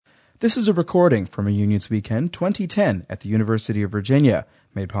This is a recording from a Unions Weekend 2010 at the University of Virginia,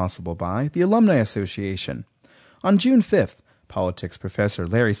 made possible by the Alumni Association. On June 5th, politics professor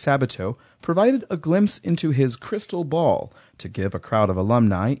Larry Sabato provided a glimpse into his crystal ball to give a crowd of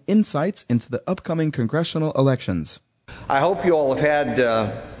alumni insights into the upcoming congressional elections. I hope you all have had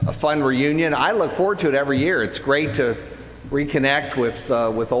a fun reunion. I look forward to it every year. It's great to reconnect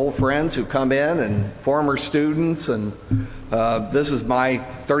with old friends who come in and former students. And this is my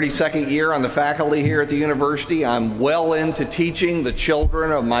 32nd year on the faculty here at the university. I'm well into teaching the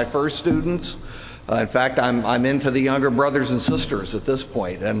children of my first students. In fact, I'm into the younger brothers and sisters at this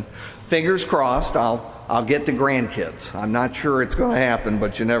point. And fingers crossed, I'll get the grandkids. I'm not sure it's going to happen,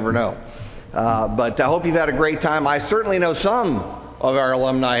 but you never know. But I hope you've had a great time. I certainly know some of our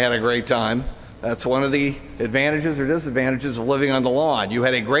alumni had a great time. That's one of the advantages or disadvantages of living on the lawn. You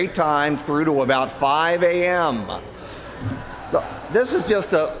had a great time through to about 5 a.m. So this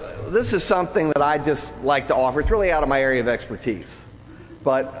is something that I just like to offer. It's really out of my area of expertise.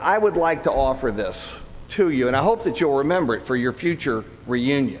 But I would like to offer this to you, and I hope that you'll remember it for your future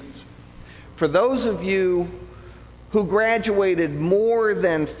reunions. For those of you who graduated more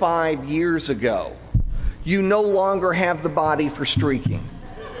than 5 years ago, you no longer have the body for streaking.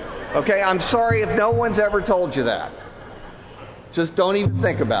 Okay, I'm sorry if no one's ever told you that. Just don't even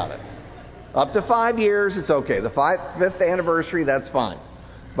think about it. Up to 5 years, it's okay. The 5th anniversary, that's fine.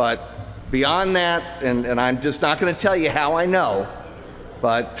 But beyond that, and I'm just not going to tell you how I know,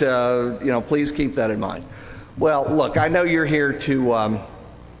 but please keep that in mind. Well, look, I know you're here to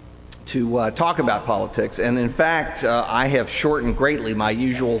talk about politics, and in fact, I have shortened greatly my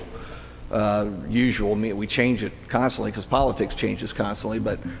usual. We change it constantly because politics changes constantly,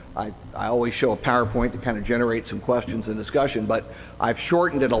 but I always show a PowerPoint to kind of generate some questions and discussion, but I've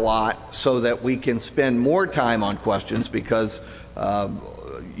shortened it a lot so that we can spend more time on questions because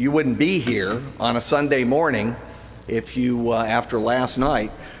you wouldn't be here on a Sunday morning if you, after last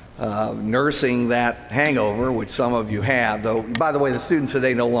night, nursing that hangover, which some of you have, though, by the way, the students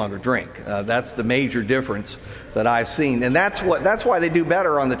today no longer drink. That's the major difference that I've seen. And that's why they do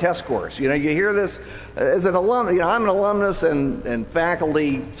better on the test scores. You hear this as an alum. I'm an alumnus and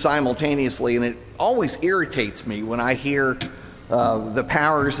faculty simultaneously, and it always irritates me when I hear the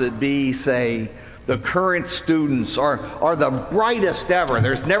powers that be say, the current students are the brightest ever.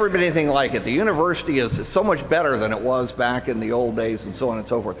 There's never been anything like it. The university is so much better than it was back in the old days and so on and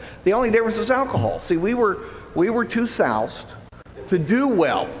so forth. The only difference was alcohol. See, we were too soused to do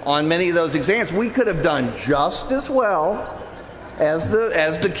well on many of those exams. We could have done just as well as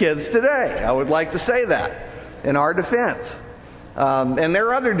the kids today. I would like to say that in our defense. And there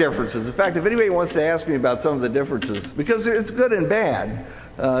are other differences. In fact, if anybody wants to ask me about some of the differences, because it's good and bad,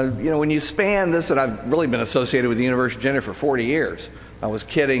 when you span this, and I've really been associated with the University of Virginia for 40 years. I was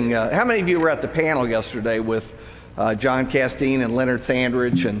kidding. How many of you were at the panel yesterday with John Castine and Leonard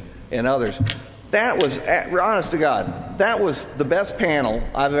Sandridge and others? That was, honest to God, that was the best panel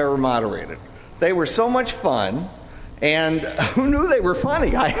I've ever moderated. They were so much fun, and who knew they were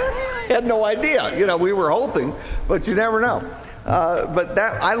funny? I had no idea. We were hoping, but you never know. But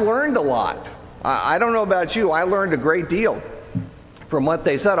I learned a lot. I don't know about you. I learned a great deal from what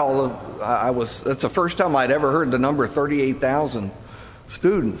they said. Although that's the first time I'd ever heard the number 38,000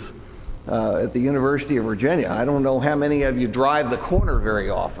 students at the University of Virginia. I don't know how many of you drive the corner very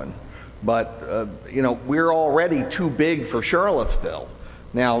often, but we're already too big for Charlottesville.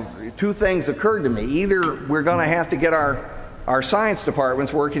 Now, two things occurred to me. Either we're going to have to get our science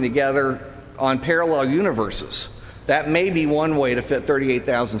departments working together on parallel universes. That may be one way to fit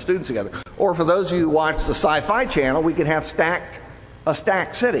 38,000 students together. Or for those of you who watch the Sci-Fi Channel, we could have a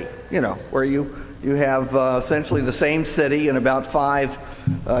stacked city, where you have essentially the same city in about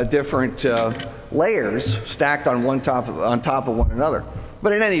 5 different layers stacked on top of one another.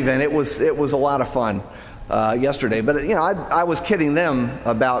 But in any event, it was a lot of fun yesterday. But I was kidding them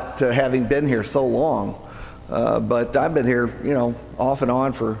about having been here so long, but I've been here off and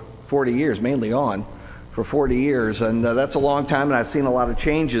on for 40 years, mainly on for 40 years, and that's a long time. And I've seen a lot of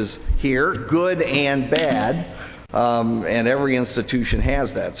changes here, good and bad. And every institution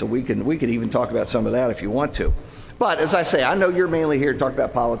has that, so we could even talk about some of that if you want to. But as I say, I know you're mainly here to talk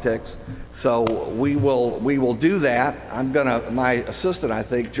about politics, so we will do that. My assistant, I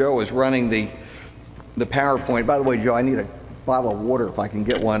think, Joe, is running the PowerPoint. By the way, Joe, I need a bottle of water if I can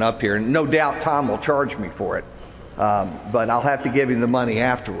get one up here. No doubt Tom will charge me for it, but I'll have to give him the money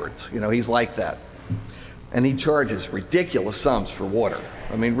afterwards. He's like that. And he charges ridiculous sums for water.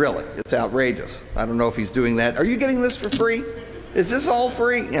 I mean, really, it's outrageous. I don't know if he's doing that. Are you getting this for free? Is this all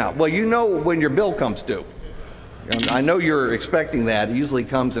free? Yeah, well, when your bill comes due. And I know you're expecting that. It usually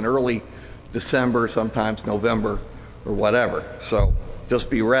comes in early December, sometimes November or whatever. So just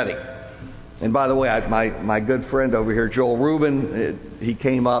be ready. And by the way, my good friend over here, Joel Rubin, he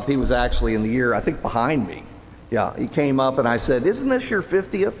came up. He was actually in the year, I think, behind me. Yeah, he came up and I said, "Isn't this your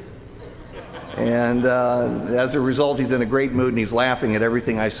 50th?" And as a result, he's in a great mood and he's laughing at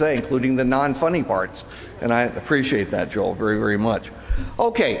everything I say, including the non-funny parts. And I appreciate that, Joel, very, very much.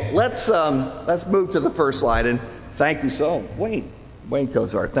 Okay, let's move to the first slide. And thank you so, Wayne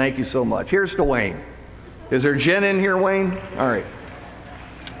Cozart, thank you so much. Here's to Wayne. Is there gin in here, Wayne? All right.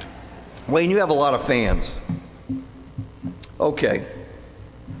 Wayne, you have a lot of fans. Okay.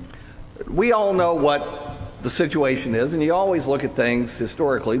 We all know what the situation is, and you always look at things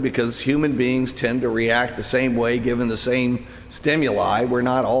historically because human beings tend to react the same way given the same stimuli. We're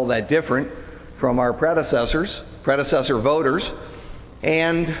not all that different from our predecessor voters.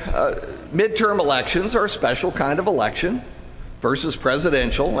 And midterm elections are a special kind of election versus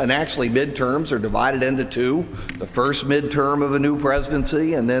presidential, and actually midterms are divided into two. The first midterm of a new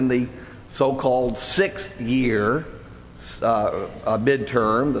presidency and then the so-called sixth year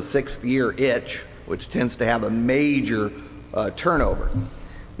midterm, the sixth year itch, which tends to have a major turnover.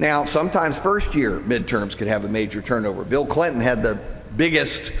 Now, sometimes first year midterms could have a major turnover. Bill Clinton had the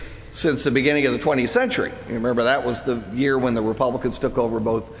biggest since the beginning of the 20th century. You remember that was the year when the Republicans took over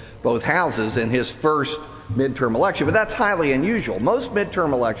both houses in his first midterm election, but that's highly unusual. Most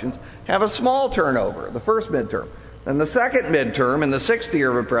midterm elections have a small turnover, the first midterm. And the second midterm in the sixth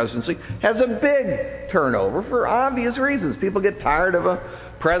year of a presidency has a big turnover for obvious reasons. People get tired of a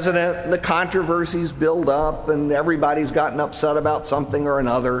president, and the controversies build up, and everybody's gotten upset about something or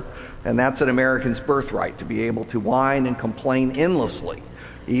another, and that's an American's birthright, to be able to whine and complain endlessly,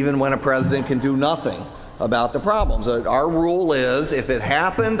 even when a president can do nothing about the problems. Our rule is if it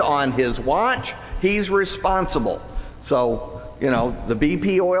happened on his watch, he's responsible. So, the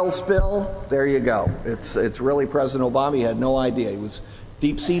BP oil spill, there you go. It's really President Obama. He had no idea. He was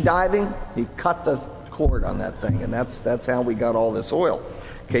deep sea diving. He cut the cord on that thing, and that's how we got all this oil,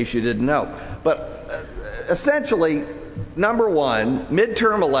 in case you didn't know. But essentially, number one,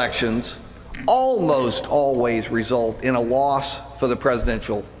 midterm elections almost always result in a loss for the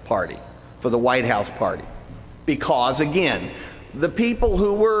presidential party, for the White House party. Because, again, the people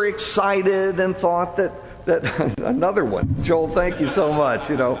who were excited and thought that another one, Joel, thank you so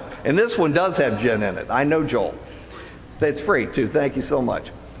much, and this one does have gin in it. I know, Joel. It's free, too. Thank you so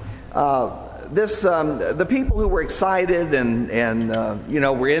much. The people who were excited and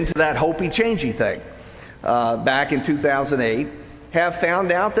were into that hopey, changey thing back in 2008 have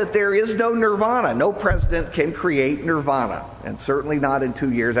found out that there is no nirvana. No president can create nirvana, and certainly not in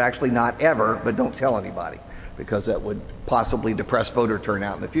 2 years, actually not ever, but don't tell anybody, because that would possibly depress voter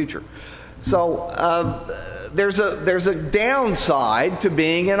turnout in the future. So there's a downside to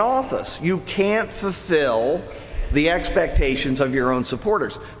being in office. You can't fulfill the expectations of your own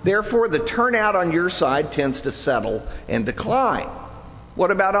supporters. Therefore, the turnout on your side tends to settle and decline.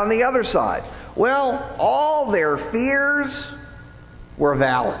 What about on the other side? Well, all their fears were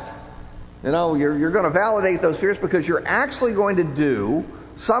valid. You're going to validate those fears because you're actually going to do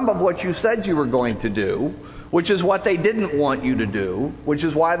some of what you said you were going to do, which is what they didn't want you to do, which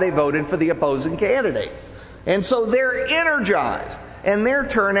is why they voted for the opposing candidate. And so they're energized, and their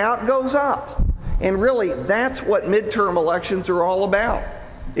turnout goes up. And really, that's what midterm elections are all about.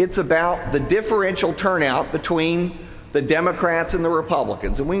 It's about the differential turnout between the Democrats and the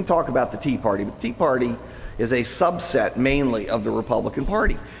Republicans. And we can talk about the Tea Party, but the Tea Party is a subset mainly of the Republican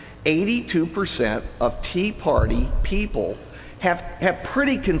Party. 82% of Tea Party people have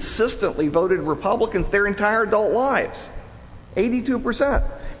pretty consistently voted Republicans their entire adult lives. 82%.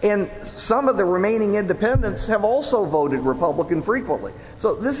 And some of the remaining independents have also voted Republican frequently.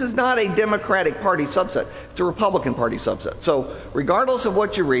 So this is not a Democratic Party subset. It's a Republican Party subset. So regardless of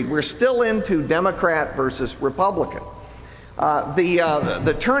what you read, we're still into Democrat versus Republican.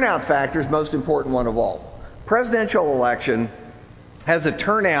 The turnout factor is most important one of all. Presidential election has a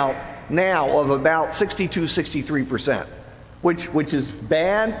turnout now of about 63%. Which is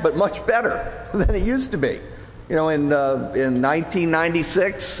bad, but much better than it used to be. In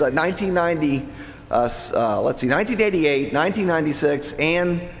 1996, 1988, 1996,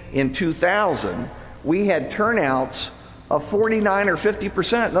 and in 2000, we had turnouts of 49 or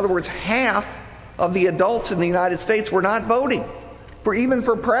 50%. In other words, half of the adults in the United States were not voting even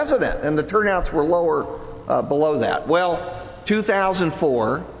for president, and the turnouts were lower below that. Well,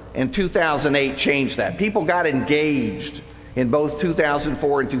 2004 and 2008 changed that. People got engaged in both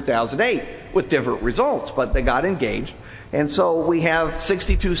 2004 and 2008 with different results, but they got engaged. And so we have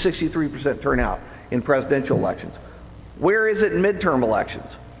 63% turnout in presidential elections. Where is it in midterm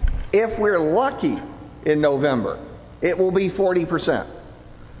elections? If we're lucky in November, it will be 40%.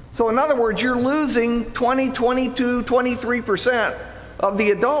 So in other words, you're losing 20, 22, 23% of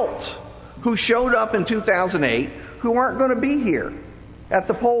the adults who showed up in 2008 who aren't going to be here at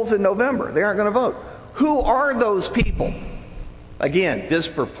the polls in November. They aren't going to vote. Who are those people? Again,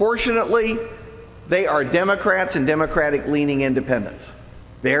 disproportionately, they are Democrats and Democratic-leaning independents.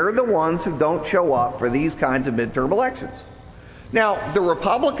 They're the ones who don't show up for these kinds of midterm elections. Now, the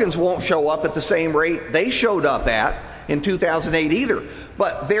Republicans won't show up at the same rate they showed up at in 2008 either,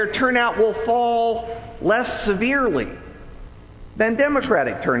 but their turnout will fall less severely than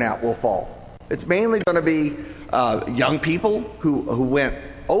Democratic turnout will fall. It's mainly going to be young people who went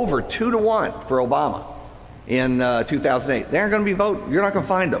over 2-1 for Obama in 2008. They aren't going to be voting. You're not going to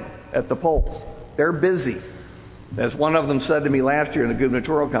find them at the polls. They're busy. As one of them said to me last year in the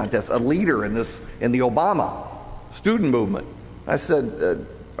gubernatorial contest, a leader in the Obama student movement. I said,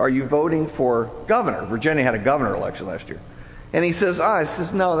 are you voting for governor? Virginia had a governor election last year. And he says,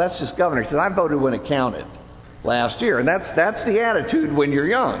 no, that's just governor. He says, I voted when it counted last year. And that's the attitude when you're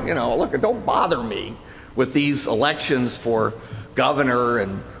young. You know, look, don't bother me with these elections for governor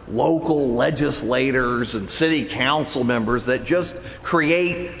and local legislators and city council members that just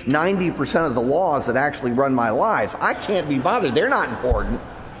create 90% of the laws that actually run my lives. I can't be bothered. They're not important.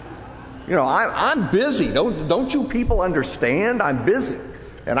 You know, I'm busy. Don't you people understand? I'm busy.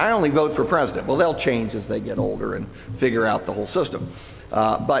 And I only vote for president. Well, they'll change as they get older and figure out the whole system.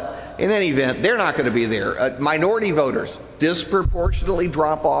 But in any event, they're not going to be there. Minority voters disproportionately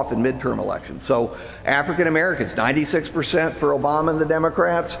drop off in midterm elections. So African Americans, 96% for Obama and the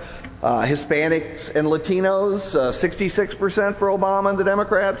Democrats. Hispanics and Latinos, 66% for Obama and the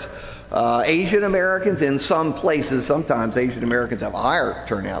Democrats. Asian Americans in some places, sometimes Asian Americans have a higher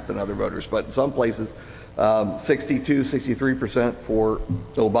turnout than other voters, but in some places, 62, 63% for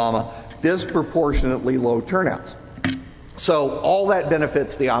Obama. Disproportionately low turnouts. So all that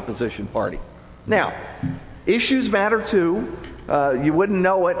benefits the opposition party. Now, issues matter too. You wouldn't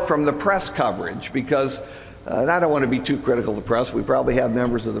know it from the press coverage because, and I don't want to be too critical of the press. We probably have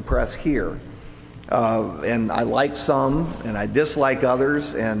members of the press here. And I like some and I dislike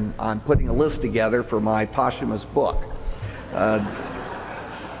others, and I'm putting a list together for my posthumous book.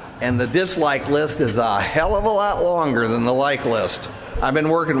 And the dislike list is a hell of a lot longer than the like list. I've been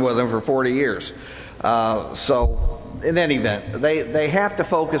working with them for 40 years. So in any event, they have to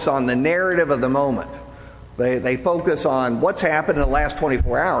focus on the narrative of the moment. They focus on what's happened in the last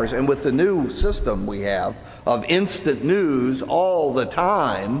 24 hours. And with the new system we have of instant news all the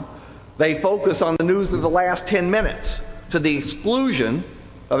time, they focus on the news of the last 10 minutes to the exclusion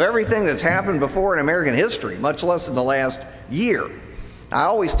of everything that's happened before in American history, much less in the last year. I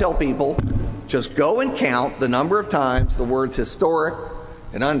always tell people, just go and count the number of times the words historic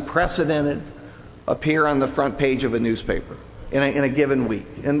and unprecedented appear on the front page of a newspaper in a given week.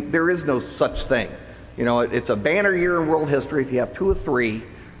 And there is no such thing. You know, it's a banner year in world history if you have 2 or 3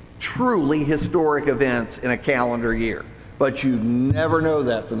 truly historic events in a calendar year. But you never know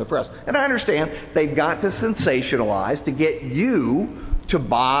that from the press. And I understand they've got to sensationalize to get you to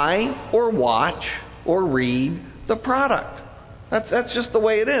buy or watch or read the product. That's just the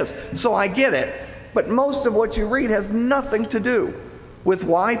way it is. So I get it. But most of what you read has nothing to do with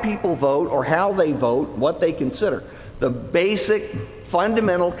why people vote or how they vote, what they consider. The basic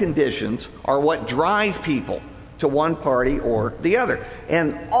fundamental conditions are what drive people to one party or the other.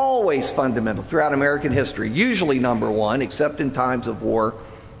 And always fundamental throughout American history, usually number one, except in times of war,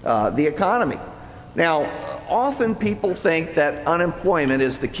 the economy. Now, often people think that unemployment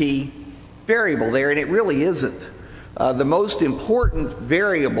is the key variable there, and it really isn't. The most important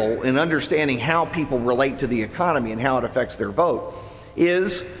variable in understanding how people relate to the economy and how it affects their vote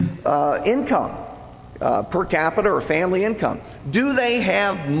is income, per capita or family income. Do they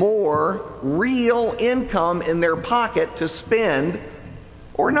have more real income in their pocket to spend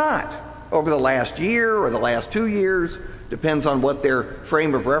or not over the last year or the last 2 years? Depends on what their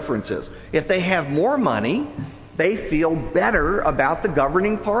frame of reference is. If they have more money, they feel better about the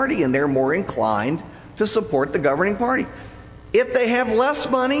governing party and they're more inclined to support the governing party. If they have less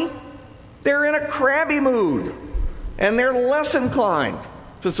money, they're in a crabby mood and they're less inclined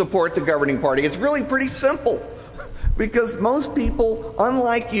to support the governing party. It's really pretty simple because most people,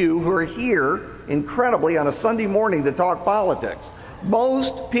 unlike you who are here incredibly on a Sunday morning to talk politics,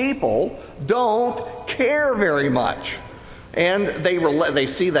 most people don't care very much. And they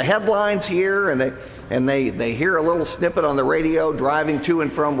see the headlines here and they hear a little snippet on the radio driving to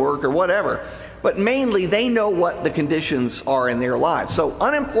and from work or whatever. but mainly they know what the conditions are in their lives. So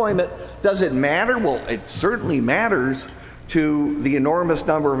unemployment, does it matter? Well, it certainly matters to the enormous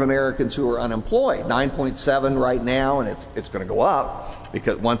number of Americans who are unemployed. 9.7 right now, and it's going to go up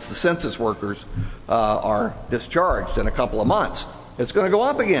because once the census workers are discharged in a couple of months, it's going to go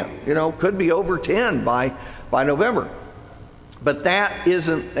up again. Could be over 10 by November. But that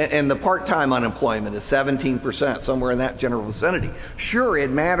isn't, and the part-time unemployment is 17%, somewhere in that general vicinity. Sure,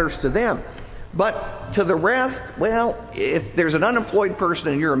 it matters to them. But to the rest, well, if there's an unemployed person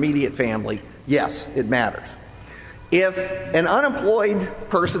in your immediate family, yes, it matters. If an unemployed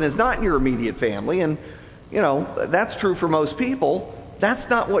person is not in your immediate family, and, that's true for most people, that's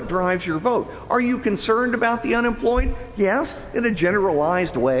not what drives your vote. Are you concerned about the unemployed? Yes, in a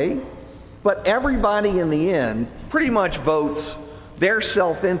generalized way. But everybody in the end pretty much votes their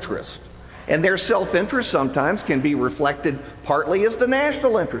self-interest. And their self-interest sometimes can be reflected partly as the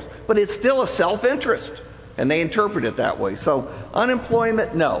national interest, but it's still a self-interest, and they interpret it that way. So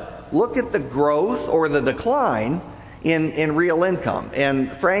unemployment, no. Look at the growth or the decline in real income.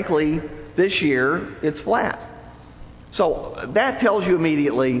 And frankly, this year, it's flat. So that tells you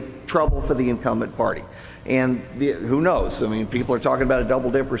immediately trouble for the incumbent party. And who knows? I mean, people are talking about a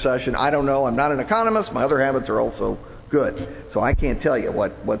double-dip recession. I don't know. I'm not an economist. My other habits are also good. So I can't tell you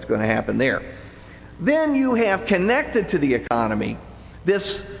what's going to happen there. Then you have connected to the economy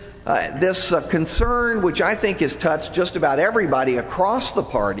this concern, which I think has touched just about everybody across the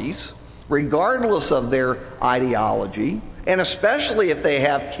parties, regardless of their ideology, and especially if they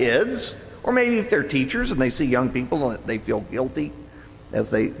have kids, or maybe if they're teachers and they see young people and they feel guilty as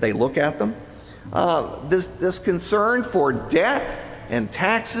they look at them. This concern for debt and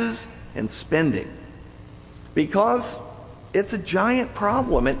taxes and spending, because it's a giant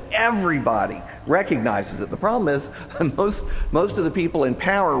problem and everybody recognizes it. The problem is most of the people in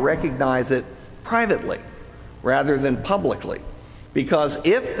power recognize it privately rather than publicly, because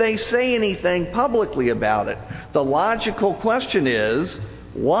if they say anything publicly about it, the logical question is,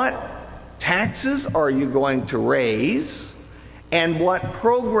 what taxes are you going to raise? And what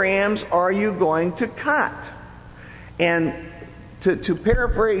programs are you going to cut? And to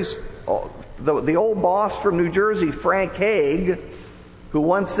paraphrase the old boss from New Jersey, Frank Hague, who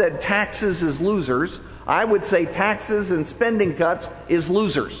once said taxes is losers, I would say taxes and spending cuts is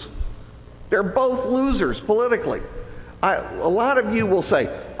losers. They're both losers politically. A lot of you will say,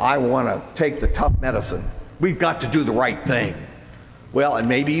 I want to take the tough medicine. We've got to do the right thing. Well, and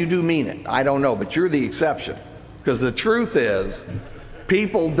maybe you do mean it. I don't know, but you're the exception. Because the truth is,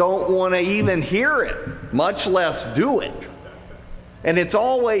 people don't want to even hear it, much less do it. And it's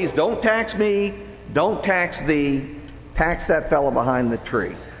always, don't tax me, don't tax thee, tax that fellow behind the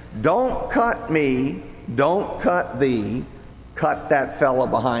tree. Don't cut me, don't cut thee, cut that fellow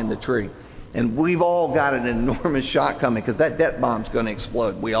behind the tree. And we've all got an enormous shock coming, because that debt bomb's going to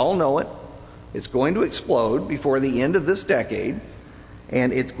explode. We all know it. It's going to explode before the end of this decade,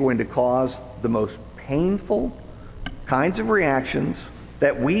 and it's going to cause the most painful kinds of reactions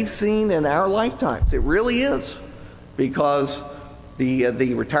that we've seen in our lifetimes. It really is, because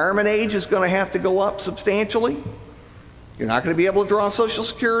the retirement age is going to have to go up substantially. You're not going to be able to draw Social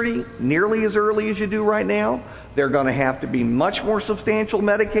Security nearly as early as you do right now. There are going to have to be much more substantial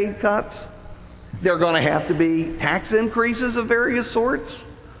Medicaid cuts. There are going to have to be tax increases of various sorts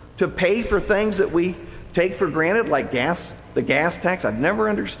to pay for things that we take for granted, like the gas tax. I've never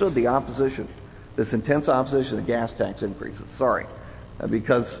understood the opposition, this intense opposition to gas tax increases. Sorry.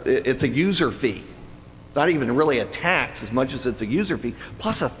 Because it's a user fee. It's not even really a tax as much as it's a user fee.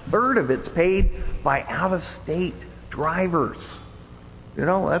 Plus a third of it's paid by out-of-state drivers.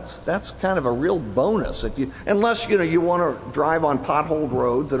 That's kind of a real bonus, unless you want to drive on potholed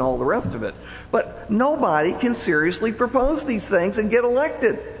roads and all the rest of it. But nobody can seriously propose these things and get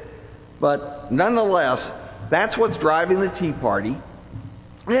elected. But nonetheless, that's what's driving the Tea Party.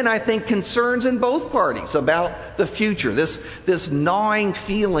 And I think concerns in both parties about the future, this gnawing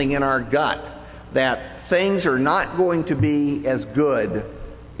feeling in our gut that things are not going to be as good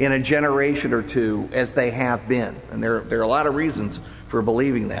in a generation or two as they have been. And there are a lot of reasons for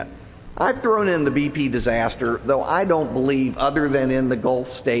believing that. I've thrown in the BP disaster, though I don't believe, other than in the Gulf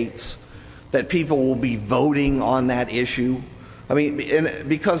states, that people will be voting on that issue. I mean,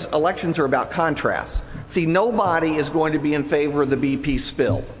 because elections are about contrasts. See, nobody is going to be in favor of the BP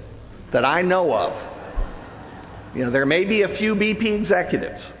spill that I know of. There may be a few BP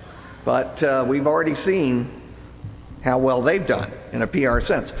executives, but we've already seen how well they've done in a PR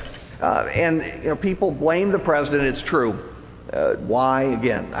sense. And people blame the president, it's true. Why?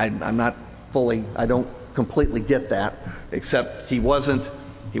 Again, I don't completely get that, except he wasn't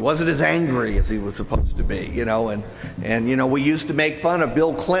as angry as he was supposed to be, and we used to make fun of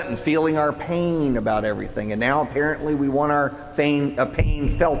Bill Clinton feeling our pain about everything, and now apparently we want our pain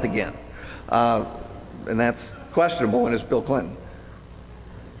felt again. And that's questionable when it's Bill Clinton.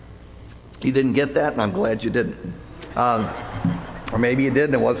 You didn't get that, and I'm glad you didn't. Or maybe you did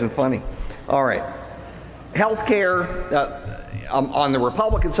and it wasn't funny. All right. Healthcare, on the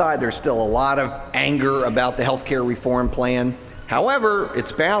Republican side, there's still a lot of anger about the healthcare reform plan. However,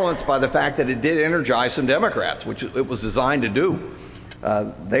 it's balanced by the fact that it did energize some Democrats, which it was designed to do.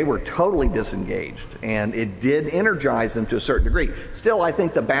 They were totally disengaged, and it did energize them to a certain degree. Still, I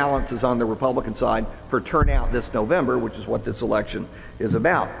think the balance is on the Republican side for turnout this November, which is what this election is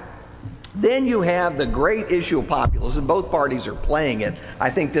about. Then you have the great issue of populism. Both parties are playing it. I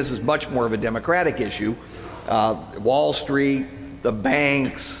think this is much more of a Democratic issue. Wall Street, the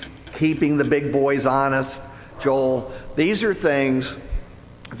banks, keeping the big boys honest. Joel, these are things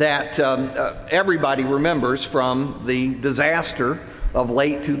that everybody remembers from the disaster of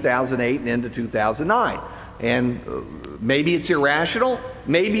late 2008 and into 2009. And maybe it's irrational,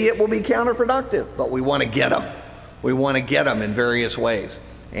 maybe it will be counterproductive, but we want to get them. We want to get them in various ways.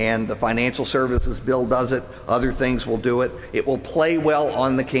 And the financial services bill does it. Other things will do it. It will play well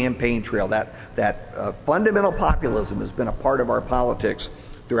on the campaign trail. That fundamental populism has been a part of our politics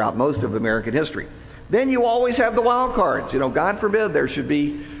throughout most of American history. Then you always have the wild cards. God forbid there should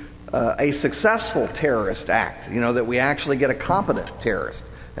be a successful terrorist act, that we actually get a competent terrorist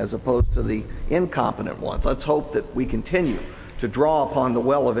as opposed to the incompetent ones. Let's hope that we continue to draw upon the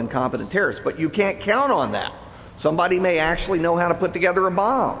well of incompetent terrorists. But you can't count on that. Somebody may actually know how to put together a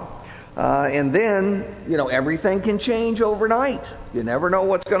bomb. And then, everything can change overnight. You never know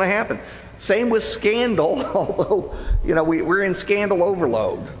what's going to happen. Same with scandal, although, we're in scandal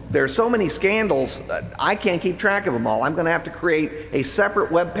overload. There's so many scandals, I can't keep track of them all. I'm going to have to create a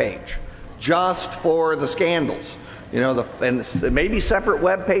separate web page just for the scandals. And maybe separate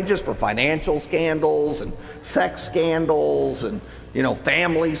web pages for financial scandals and sex scandals and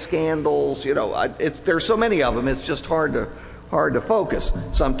family scandals. There's so many of them. It's just hard to focus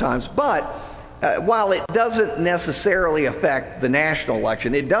sometimes. But while it doesn't necessarily affect the national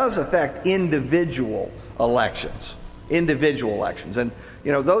election, it does affect individual elections. And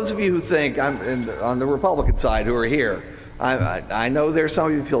those of you who think on the Republican side who are here, I know there's some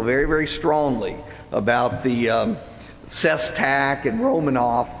of you who feel very, very strongly about the Sestak and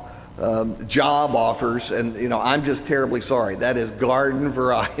Romanoff job offers, and I'm just terribly sorry. That is garden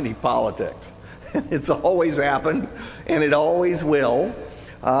variety politics. It's always happened, and it always will.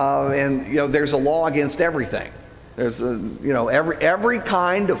 And there's a law against everything. There's every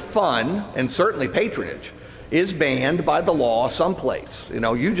kind of fun, and certainly patronage, is banned by the law someplace.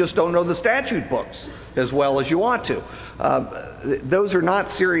 You just don't know the statute books as well as you ought to. Those are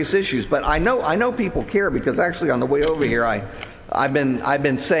not serious issues, but I know people care, because actually on the way over here I've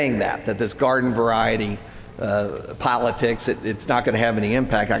been saying that this garden variety politics, it's not going to have any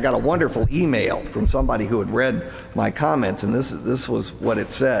impact. I got a wonderful email from somebody who had read my comments, and this was what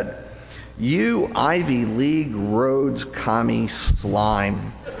it said. "You Ivy League Rhodes commie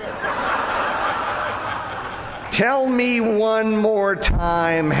slime. Tell me one more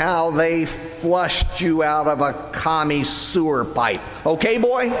time how they flushed you out of a commie sewer pipe. Okay,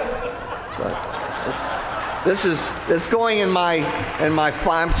 boy?" So, it's going in my.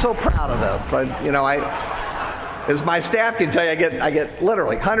 I'm so proud of this. As my staff can tell you, I get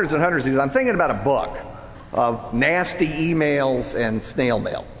literally hundreds and hundreds of these. I'm thinking about a book of nasty emails and snail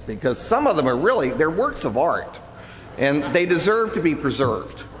mail, because some of them are they're works of art, and they deserve to be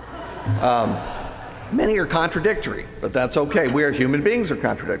preserved. Many are contradictory, but that's okay. We are human beings are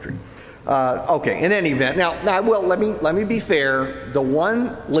contradictory. Okay, in any event, now I will let me be fair. The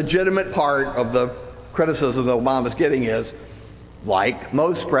one legitimate part of the criticism that Obama's getting is, like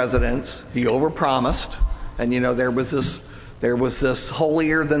most presidents, he overpromised, and there was this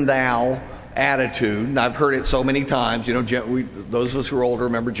holier than thou attitude, and I've heard it so many times. Those of us who are older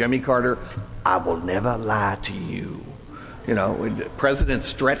remember Jimmy Carter. "I will never lie to you." Presidents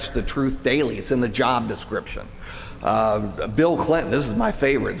stretch the truth daily. It's in the job description. Bill Clinton, this is my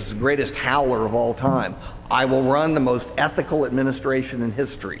favorite. This is the greatest howler of all time. "I will run the most ethical administration in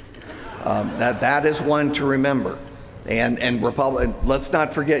history." That is one to remember. And Republican, let's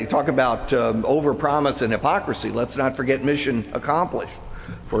not forget, you talk about overpromise and hypocrisy. Let's not forget mission accomplished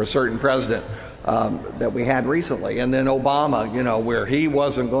for a certain president that we had recently. And then Obama, where he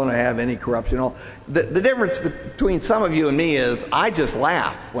wasn't going to have any corruption. The difference between some of you and me is I just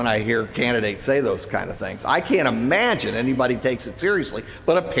laugh when I hear candidates say those kind of things. I can't imagine anybody takes it seriously,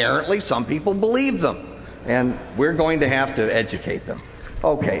 but apparently some people believe them. And we're going to have to educate them.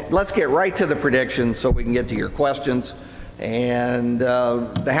 Okay, let's get right to the predictions so we can get to your questions and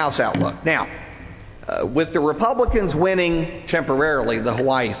the House outlook. Now, with the Republicans winning temporarily the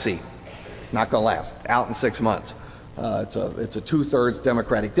Hawaii seat, not going to last, out in 6 months. It's a 2/3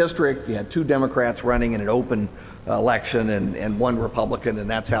 Democratic district. You had 2 Democrats running in an open election and 1 Republican, and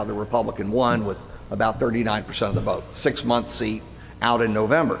that's how the Republican won with about 39% of the vote. 6-month seat out in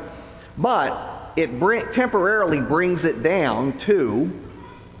November. But it temporarily brings it down to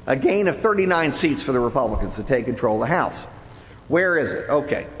a gain of 39 seats for the Republicans to take control of the House. Where is it?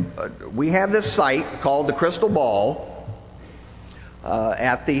 Okay, we have this site called the Crystal Ball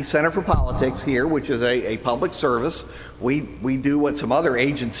at the Center for Politics here, which is a public service. We do what some other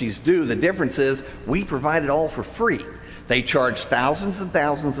agencies do. The difference is we provide it all for free. They charge thousands and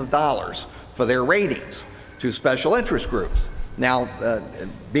thousands of dollars for their ratings to special interest groups. Now,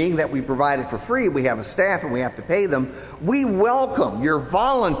 being that we provide it for free, we have a staff and we have to pay them. We welcome your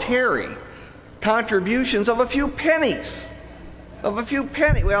voluntary contributions of a few pennies,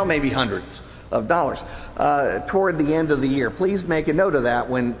 well, maybe hundreds of dollars toward the end of the year. Please make a note of that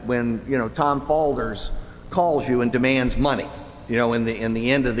when Tom Falders calls you and demands money, in the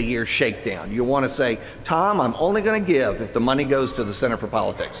end of the year shakedown. You want to say, Tom, I'm only going to give if the money goes to the Center for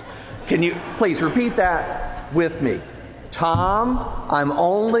Politics. Can you please repeat that with me? Tom, I'm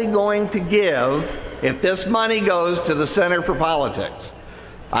only going to give if this money goes to the Center for Politics.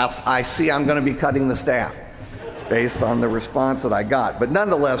 I see I'm going to be cutting the staff based on the response that I got. But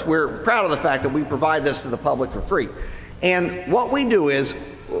nonetheless, we're proud of the fact that we provide this to the public for free. And what we do is,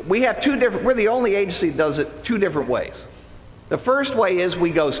 we have we're the only agency that does it 2 different ways. The first way is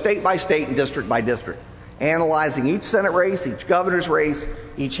we go state by state and district by district, analyzing each Senate race, each governor's race,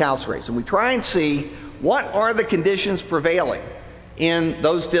 each House race. And we try and see what are the conditions prevailing in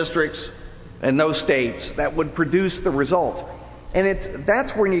those districts and those states that would produce the results. And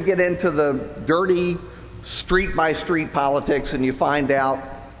that's when you get into the dirty street-by-street politics and you find out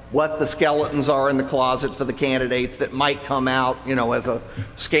what the skeletons are in the closet for the candidates that might come out, as a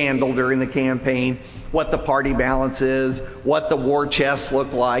scandal during the campaign, what the party balance is, what the war chests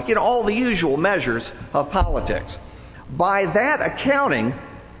look like, all the usual measures of politics. By that accounting,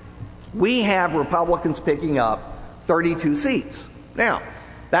 we have Republicans picking up 32 seats. Now,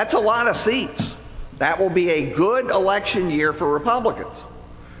 that's a lot of seats. That will be a good election year for Republicans.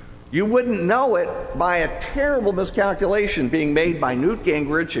 You wouldn't know it by a terrible miscalculation being made by Newt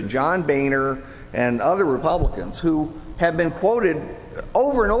Gingrich and John Boehner and other Republicans who have been quoted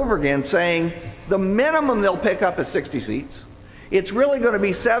over and over again saying the minimum they'll pick up is 60 seats. It's really going to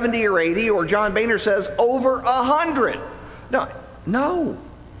be 70 or 80, or John Boehner says over 100. No,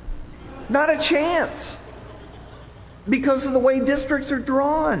 not a chance. Because of the way districts are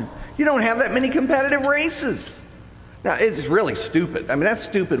drawn. You don't have that many competitive races. Now, it's really stupid. I mean, that's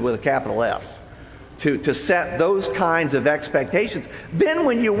stupid with a capital S, to set those kinds of expectations. Then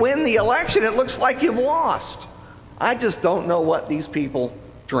when you win the election, it looks like you've lost. I just don't know what these people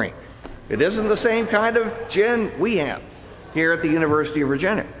drink. It isn't the same kind of gin we have here at the University of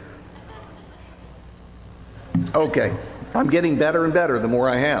Virginia. Okay, I'm getting better and better the more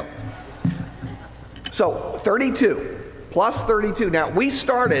I have. So, 32 plus 32. Now, we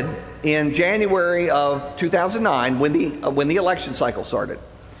started in January of 2009, when the election cycle started,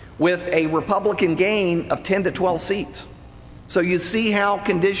 with a Republican gain of 10 to 12 seats. So you see how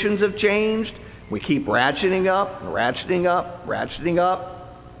conditions have changed. We keep ratcheting up,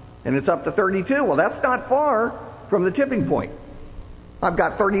 and it's up to 32. Well, that's not far from the tipping point. I've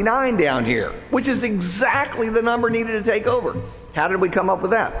got 39 down here, which is exactly the number needed to take over. How did we come up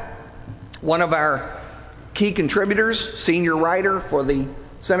with that? One of our key contributors, senior writer for the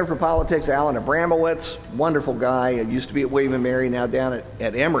Center for Politics, Alan Abramowitz, wonderful guy, used to be at William & Mary, now down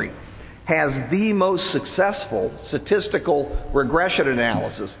at Emory, has the most successful statistical regression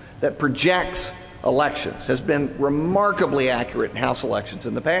analysis that projects elections, has been remarkably accurate in House elections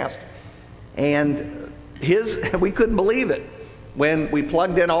in the past. And we couldn't believe it when we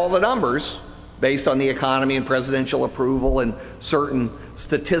plugged in all the numbers based on the economy and presidential approval and certain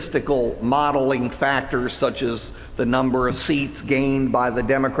statistical modeling factors such as the number of seats gained by the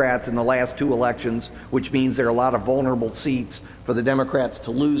Democrats in the last 2 elections, which means there are a lot of vulnerable seats for the Democrats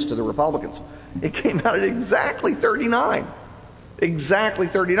to lose to the Republicans. It came out at exactly 39. Exactly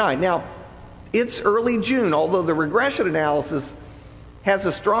 39. Now, it's early June, although the regression analysis has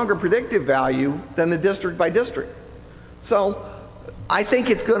a stronger predictive value than the district by district. So I think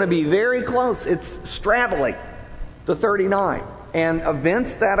it's going to be very close. It's straddling the 39. And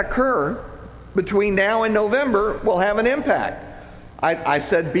events that occur between now and November will have an impact. I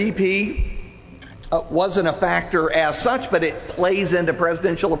said BP wasn't a factor as such, but it plays into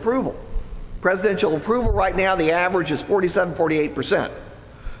presidential approval. Presidential approval right now, the average is 47, 48%.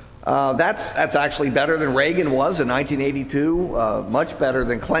 That's actually better than Reagan was in 1982, much better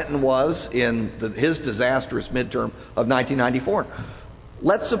than Clinton was in his disastrous midterm of 1994.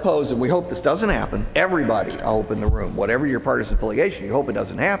 Let's suppose, and we hope this doesn't happen, everybody, I hope in the room, whatever your partisan affiliation, you hope it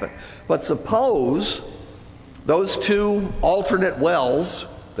doesn't happen. But suppose those two alternate wells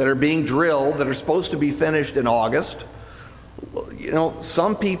that are being drilled, that are supposed to be finished in August,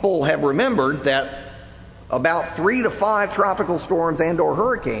 some people have remembered that about 3 to 5 tropical storms and or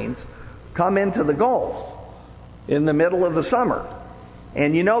hurricanes come into the Gulf in the middle of the summer.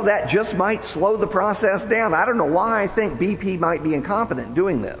 And that just might slow the process down. I don't know why I think BP might be incompetent in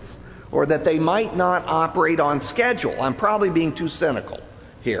doing this, or that they might not operate on schedule. I'm probably being too cynical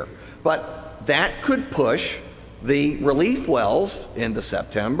here. But that could push the relief wells into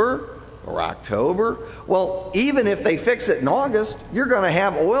September or October. Well, even if they fix it in August, you're going to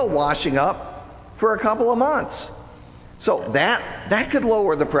have oil washing up for a couple of months. So that could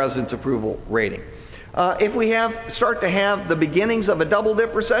lower the president's approval rating. If we start to have the beginnings of a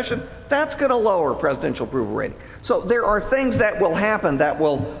double-dip recession, that's going to lower presidential approval rating. So there are things that will happen that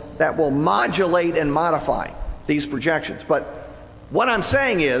will modulate and modify these projections. But what I'm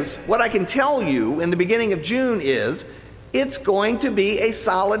saying is, what I can tell you in the beginning of June is, it's going to be a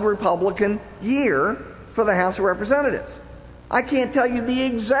solid Republican year for the House of Representatives. I can't tell you the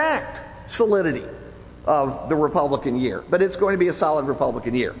exact solidity of the Republican year, but it's going to be a solid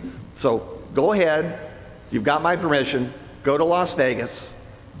Republican year. So go ahead, you've got my permission, go to Las Vegas,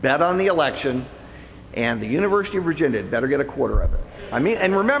 bet on the election, and the University of Virginia better get a quarter of it.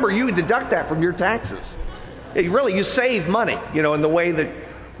 And remember, you deduct that from your taxes. You save money, in the way that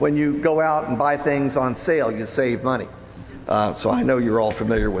when you go out and buy things on sale, you save money. So I know you're all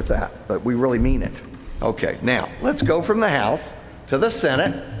familiar with that, but we really mean it. Okay, now let's go from the House to the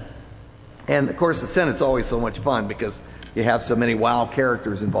Senate. And of course, the Senate's always so much fun because you have so many wild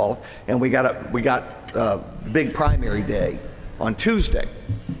characters involved. And we got the big primary day on Tuesday.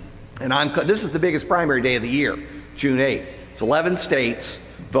 And this is the biggest primary day of the year, June 8th. It's 11 states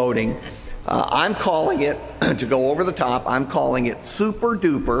voting. I'm calling it, to go over the top, I'm calling it super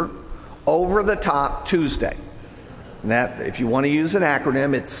duper over the top Tuesday. And that, if you want to use an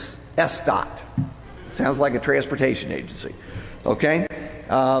acronym, it's SDOT. Sounds like a transportation agency. Okay?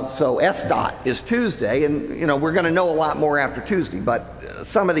 So SDOT is Tuesday, and we're going to know a lot more after Tuesday, but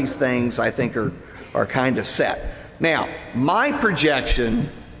some of these things I think are kind of set. Now, my projection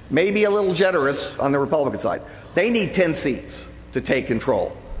may be a little generous on the Republican side. They need 10 seats to take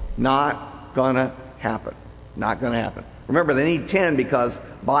control. Not going to happen. Not going to happen. Remember, they need 10 because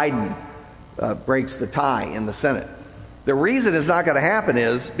Biden breaks the tie in the Senate. The reason it's not going to happen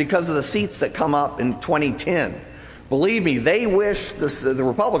is because of the seats that come up in 2010. Believe me, the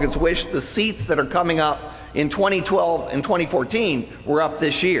Republicans wish the seats that are coming up in 2012 and 2014 were up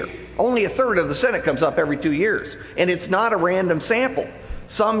this year. Only a third of the Senate comes up every 2 years. And it's not a random sample.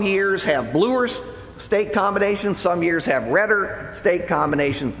 Some years have bluer state combinations, some years have redder state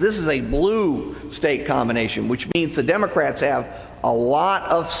combinations. This is a blue state combination, which means the Democrats have a lot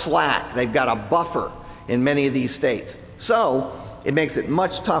of slack. They've got a buffer in many of these states. So it makes it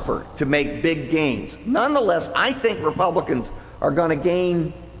much tougher to make big gains. Nonetheless, I think Republicans are going to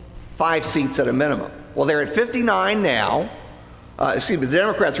gain 5 seats at a minimum. Well, they're at 59 now. The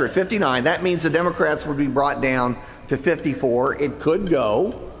Democrats are at 59. That means the Democrats would be brought down to 54. It could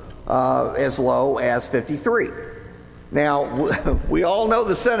go as low as 53. Now, we all know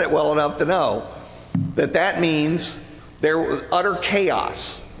the Senate well enough to know that means utter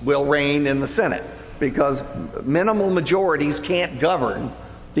chaos will reign in the Senate, because minimal majorities can't govern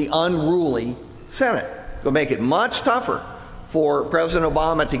the unruly Senate. It'll make it much tougher for President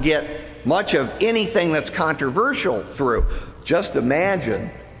Obama to get much of anything that's controversial through. Just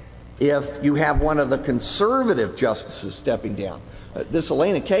imagine if you have one of the conservative justices stepping down. This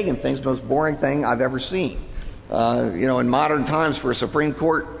Elena Kagan thing's the most boring thing I've ever seen, in modern times for a Supreme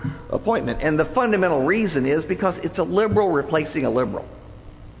Court appointment. And the fundamental reason is because it's a liberal replacing a liberal.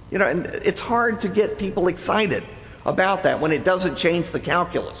 And it's hard to get people excited about that when it doesn't change the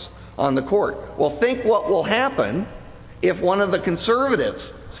calculus on the court. Well, think what will happen if one of the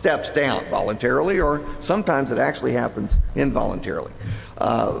conservatives steps down voluntarily, or sometimes it actually happens involuntarily.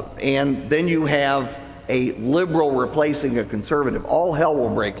 And then you have a liberal replacing a conservative. All hell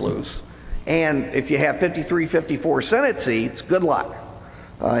will break loose. And if you have 53, 54 Senate seats, good luck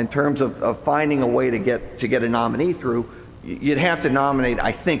in terms of finding a way to get a nominee through. You'd have to nominate,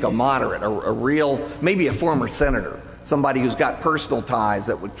 I think, a moderate, a real, maybe a former senator, somebody who's got personal ties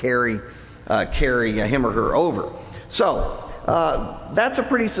that would carry carry him or her over. So that's a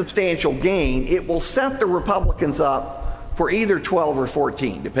pretty substantial gain. It will set the Republicans up for either 12 or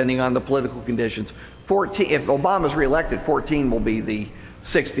 14, depending on the political conditions. 14, if Obama's reelected, 14 will be the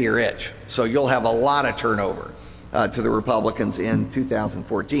sixth-year itch. So you'll have a lot of turnover to the Republicans in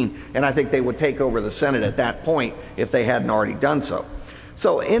 2014. And I think they would take over the Senate at that point if they hadn't already done so.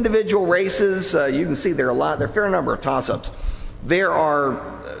 So individual races, you can see there are a fair number of toss-ups. There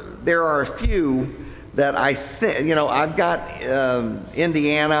are a few that I think, I've got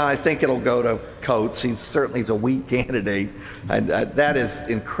Indiana. I think it'll go to Coates. He's a weak candidate. That is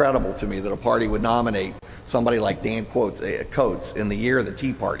incredible to me that a party would nominate somebody like Dan Coates in the year of the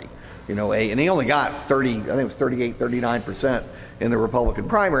Tea Party. And he only got 39% in the Republican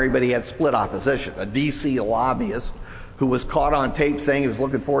primary, but he had split opposition. A D.C. lobbyist who was caught on tape saying he was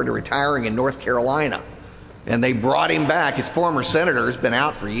looking forward to retiring in North Carolina. And they brought him back. His former senator has been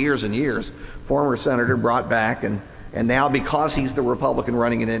out for years and years. Former senator brought back, and now because he's the Republican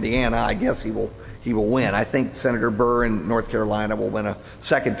running in Indiana, I guess he will win. I think Senator Burr in North Carolina will win a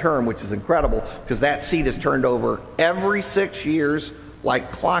second term, which is incredible because that seat has turned over every 6 years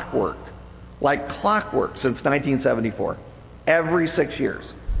like clockwork since 1974. Every 6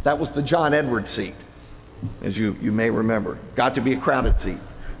 years. That was the John Edwards seat, as you may remember. Got to be a crowded seat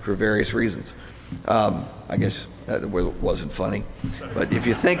for various reasons. I guess that wasn't funny, but if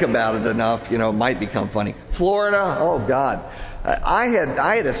you think about it enough, it might become funny. Florida, oh God, I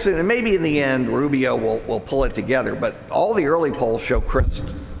had assumed, and maybe in the end Rubio will pull it together, but all the early polls show Crist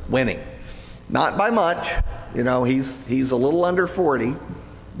winning, not by much. He's a little under 40,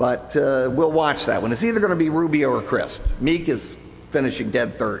 but we'll watch that one. It's either going to be Rubio or Crist. Meek is finishing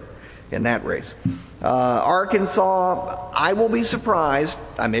dead third in that race. Arkansas, I will be surprised.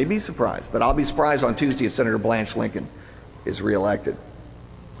 I may be surprised, but I'll be surprised on Tuesday if Senator Blanche Lincoln is renominated.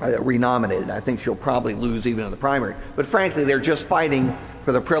 I think she'll probably lose even in the primary. But frankly, they're just fighting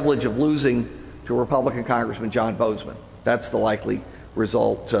for the privilege of losing to Republican Congressman John Bozeman. That's the likely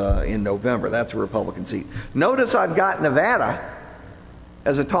result in November. That's a Republican seat. Notice I've got Nevada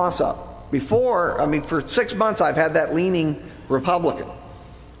as a toss-up. For 6 months I've had that leaning Republican.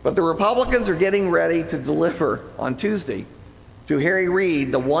 But the Republicans are getting ready to deliver on Tuesday to Harry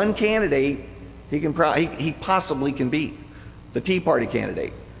Reid, the one candidate he possibly can beat, the Tea Party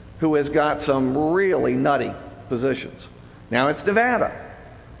candidate, who has got some really nutty positions. Now it's Nevada,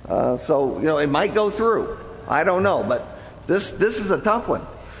 so it might go through. I don't know, but this is a tough one.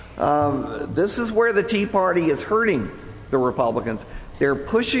 This is where the Tea Party is hurting the Republicans. They're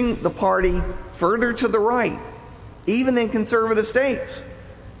pushing the party further to the right, even in conservative states.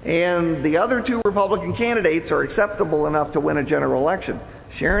 And the other two Republican candidates are acceptable enough to win a general election.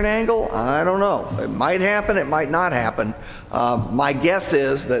 Sharon Angle, I don't know. It might happen, it might not happen. My guess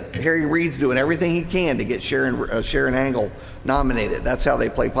is that Harry Reid's doing everything he can to get Sharon Angle nominated. That's how they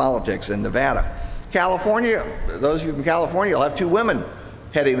play politics in Nevada. California, those of you from California will have two women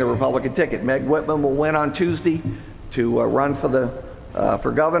heading the Republican ticket. Meg Whitman will win on Tuesday to run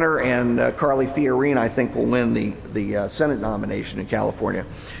for governor, and Carly Fiorina, I think, will win the Senate nomination in California.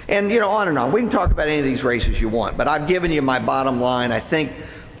 And, on and on. We can talk about any of these races you want, but I've given you my bottom line. I think,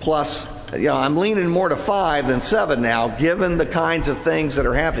 plus, I'm leaning more to 5 than 7 now, given the kinds of things that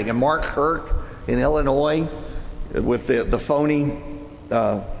are happening. And Mark Kirk in Illinois with the phony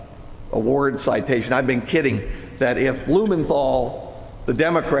award citation. I've been kidding that if Blumenthal, the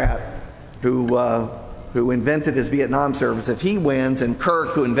Democrat who invented his Vietnam service, if he wins and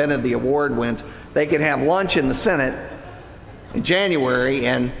Kirk, who invented the award, wins, they can have lunch in the Senate in January,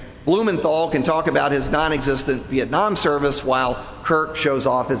 and Blumenthal can talk about his non-existent Vietnam service while Kirk shows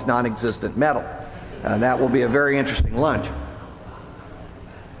off his non-existent medal. That will be a very interesting lunch.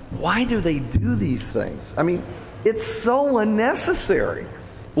 Why do they do these things? It's so unnecessary.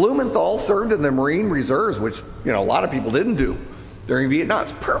 Blumenthal served in the Marine Reserves, which a lot of people didn't do during Vietnam.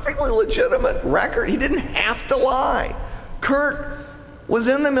 It's a perfectly legitimate record. He didn't have to lie. Kirk was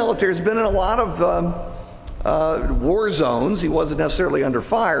in the military. He's been in a lot of war zones. He wasn't necessarily under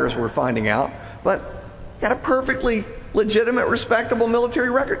fire, as we're finding out, but got a perfectly legitimate, respectable military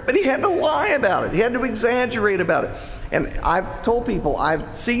record. But he had to lie about it. He had to exaggerate about it. And I've told people,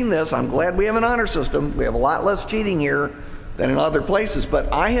 I've seen this. I'm glad we have an honor system. We have a lot less cheating here than in other places.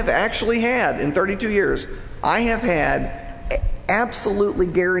 But I have actually had, in 32 years, I have had absolutely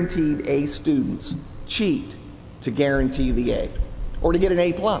guaranteed A students cheat to guarantee the A, or to get an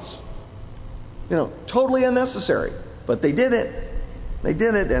A+. Totally unnecessary. But they did it. They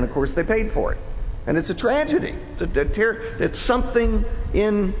did it, and of course they paid for it. And it's a tragedy. It's something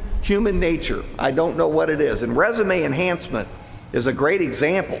in human nature. I don't know what it is. And resume enhancement is a great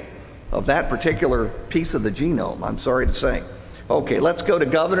example of that particular piece of the genome, I'm sorry to say. Okay, let's go to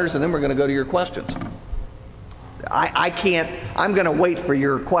governors, and then we're going to go to your questions. I'm going to wait for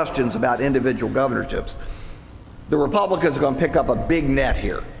your questions about individual governorships. The Republicans are going to pick up a big net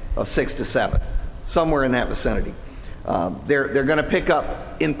here of 6 to 7, somewhere in that vicinity. They're going to pick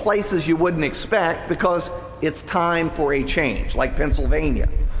up in places you wouldn't expect because it's time for a change, like Pennsylvania.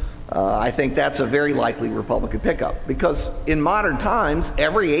 I think that's a very likely Republican pickup because in modern times,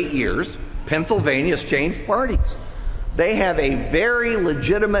 every 8 years, Pennsylvania's changed parties. They have a very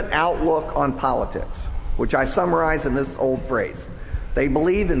legitimate outlook on politics, which I summarize in this old phrase. They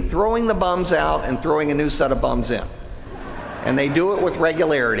believe in throwing the bums out and throwing a new set of bums in. And they do it with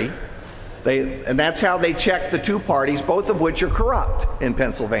regularity. And that's how they check the two parties, both of which are corrupt in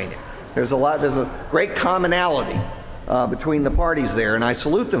Pennsylvania. There's a great commonality between the parties there, and I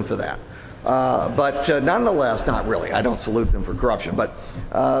salute them for that. But nonetheless, not really. I don't salute them for corruption. But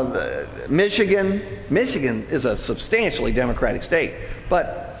Michigan is a substantially Democratic state.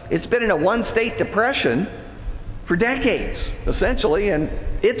 But it's been in a one-state depression for decades, essentially, and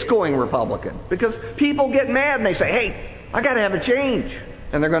it's going Republican because people get mad and they say, hey, I got to have a change,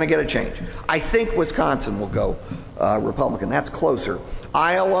 and they're going to get a change. I think Wisconsin will go Republican. That's closer.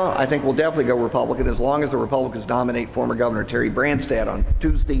 Iowa, I think, will definitely go Republican as long as the Republicans nominate former Governor Terry Branstad on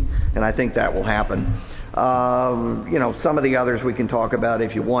Tuesday, and I think that will happen. Some of the others we can talk about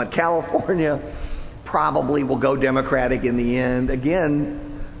if you want. California probably will go Democratic in the end.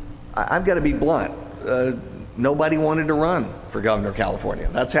 Again, I've got to be blunt. Nobody wanted to run for governor of California.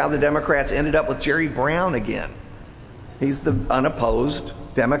 That's how the Democrats ended up with Jerry Brown again. He's the unopposed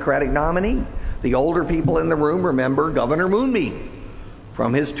Democratic nominee. The older people in the room remember Governor Mooney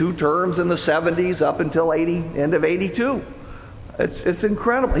from his 2 terms in the 70s up until end of 82. It's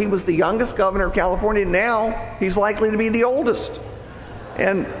incredible. He was the youngest governor of California. Now he's likely to be the oldest.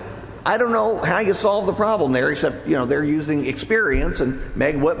 And I don't know how you solve the problem there, except they're using experience, and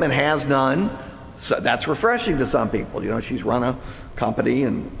Meg Whitman has none. So that's refreshing to some people. She's run a company,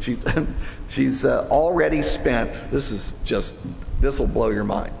 and she's already spent. This will blow your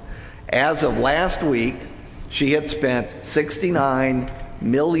mind. As of last week, she had spent $69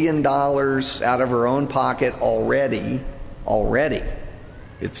 million out of her own pocket already.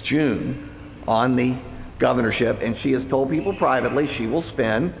 It's June on the governorship, and she has told people privately she will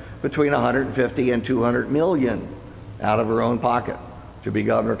spend between $150 and $200 million out of her own pocket to be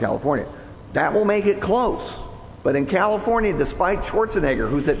governor of California. That will make it close. But in California, despite Schwarzenegger,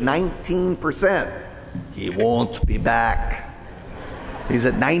 who's at 19%, he won't be back. He's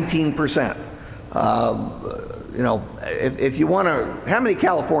at 19%. If you want to, how many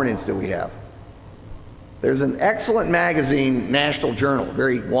Californians do we have? There's an excellent magazine, National Journal,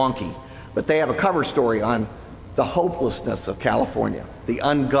 very wonky, but they have a cover story on the hopelessness of California, the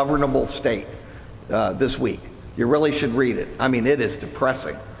ungovernable state, this week. You really should read it. I mean, it is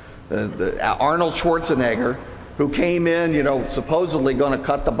depressing. Arnold Schwarzenegger, who came in, supposedly going to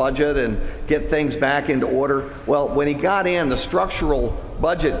cut the budget and get things back into order. Well, when he got in, the structural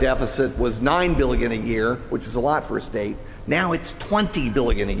budget deficit was $9 billion a year, which is a lot for a state. Now it's $20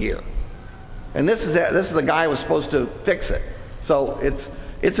 billion a year. And this is the guy who was supposed to fix it. So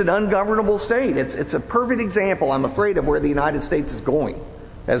it's an ungovernable state. It's a perfect example, I'm afraid, of where the United States is going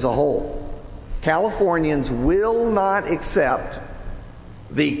as a whole. Californians will not accept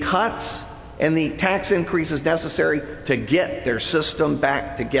the cuts and the tax increases necessary to get their system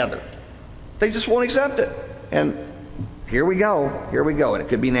back together. They just won't accept it. And here we go, and it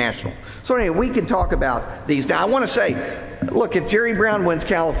could be national. So anyway, we can talk about these. Now, I want to say, look, if Jerry Brown wins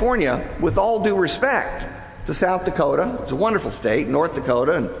California, with all due respect to South Dakota, it's a wonderful state, North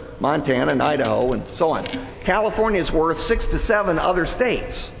Dakota and Montana and Idaho and so on, California is worth 6 to 7 other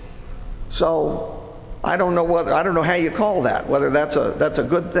states. So I don't know how you call that, whether that's a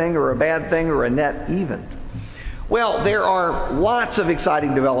good thing or a bad thing or a net even. Well, there are lots of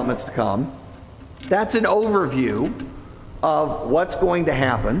exciting developments to come. That's an overview of what's going to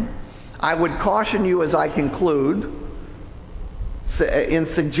happen. I would caution you as I conclude in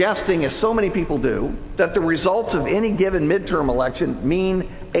suggesting, as so many people do, that the results of any given midterm election mean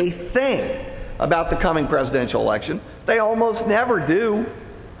a thing about the coming presidential election. They almost never do.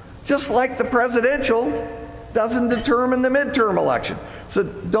 Just like the presidential doesn't determine the midterm election. So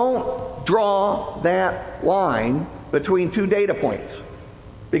don't draw that line between 2 data points,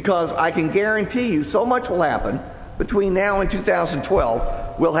 because I can guarantee you so much will happen between now and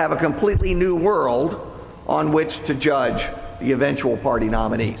 2012. We'll have a completely new world on which to judge the eventual party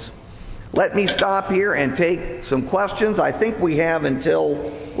nominees. Let me stop here and take some questions. I think we have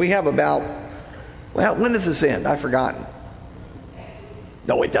about, when does this end? I've forgotten.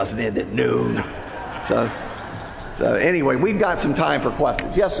 No, it doesn't end at noon. So anyway, we've got some time for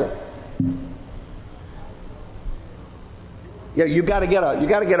questions. Yes, sir. Yeah, you got to get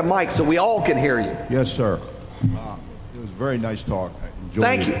a mic so we all can hear you. Yes, sir. It was a very nice talk. I enjoyed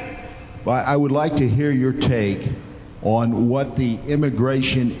Thank you. But I would like to hear your take on what the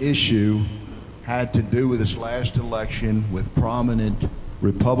immigration issue had to do with this last election, with prominent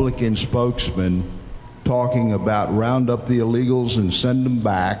Republican spokesmen talking about round up the illegals and send them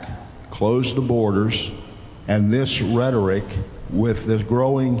back, close the borders, and this rhetoric with this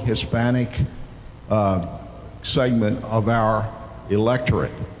growing Hispanic segment of our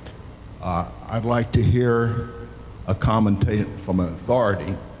electorate. I'd like to hear a commentator from an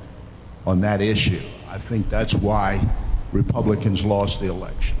authority on that issue. I think that's why Republicans lost the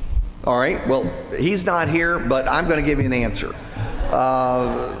election. All right. Well, he's not here, but I'm going to give you an answer.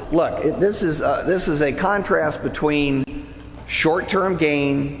 Look, this is a contrast between short-term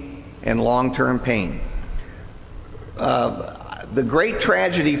gain and long-term pain. The great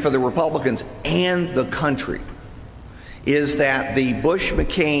tragedy for the Republicans and the country is that the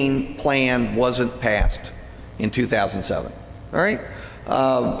Bush-McCain plan wasn't passed in 2007. All right?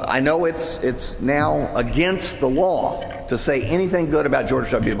 I know it's now against the law to say anything good about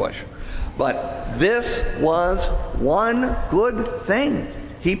George W. Bush, but this was one good thing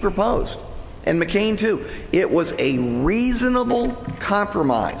he proposed, and McCain too. It was a reasonable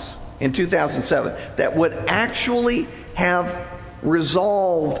compromise in 2007 that would actually have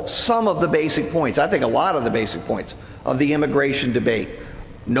resolved some of the basic points, I think a lot of the basic points of the immigration debate.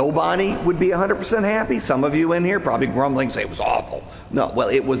 Nobody would be 100% happy. Some of you in here probably grumbling, say it was awful. No, well,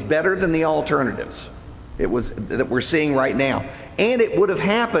 it was better than the alternatives. It was that we're seeing right now. And it would have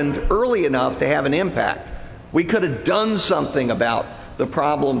happened early enough to have an impact. We could have done something about the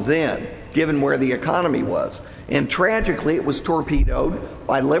problem then, given where the economy was. And tragically, it was torpedoed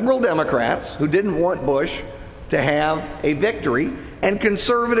by liberal Democrats who didn't want Bush to have a victory, and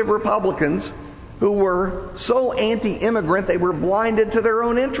conservative Republicans who were so anti-immigrant they were blinded to their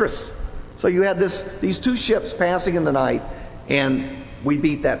own interests. So you had these two ships passing in the night, and we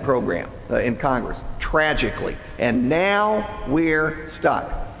beat that program in Congress, tragically. And now we're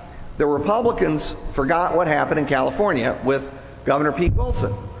stuck. The Republicans forgot what happened in California with Governor Pete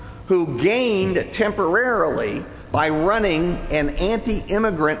Wilson, who gained temporarily by running an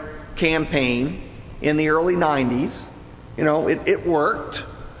anti-immigrant campaign in the early 90s. You know, it worked.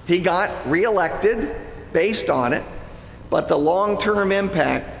 He got reelected based on it, but the long-term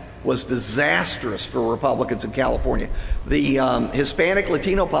impact was disastrous for Republicans in California. The Hispanic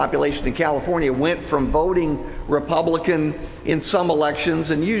Latino population in California went from voting Republican in some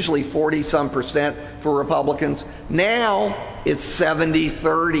elections, and usually 40-some% for Republicans. Now it's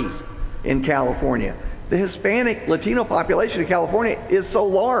 70-30 in California. The Hispanic Latino population in California is so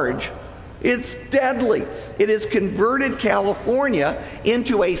large, it's deadly. It has converted California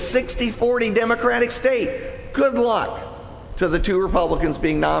into a 60-40 Democratic state. Good luck to the two Republicans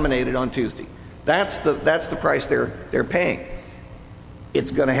being nominated on Tuesday. That's the price they're paying.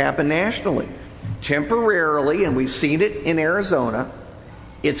 It's going to happen nationally. Temporarily, and we've seen it in Arizona,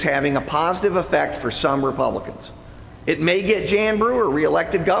 it's having a positive effect for some Republicans. It may get Jan Brewer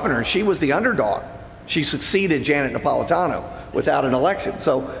reelected governor. She was the underdog. She succeeded Janet Napolitano without an election.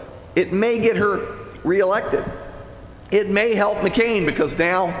 So it may get her reelected. It may help McCain because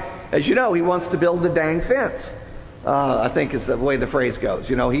now, as you know, he wants to build the dang fence. I think is the way the phrase goes.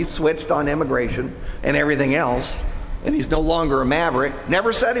 You know, he's switched on immigration and everything else, and he's no longer a maverick.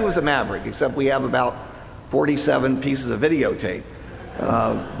 Never said he was a maverick, except we have about 47 pieces of videotape.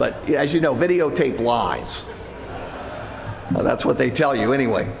 But as you know, videotape lies. That's what they tell you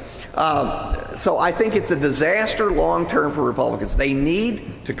anyway. So I think it's a disaster long-term for Republicans. They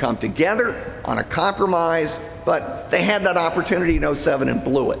need to come together on a compromise, but they had that opportunity in 2007 and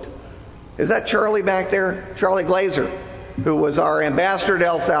blew it. Is that Charlie back there? Charlie Glazer, who was our ambassador to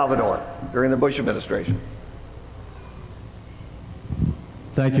El Salvador during the Bush administration.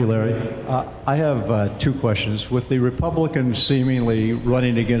 Thank you, Larry. I have two questions. With the Republicans seemingly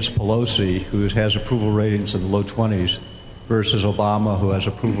running against Pelosi, who has approval ratings in the low 20s, versus Obama, who has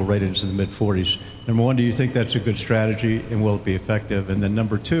approval ratings in the mid-40s. Number one, do you think that's a good strategy, and will it be effective? And then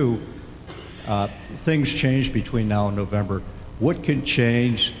number two, things change between now and November. What can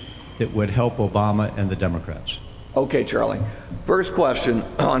change that would help Obama and the Democrats? Okay, Charlie. First question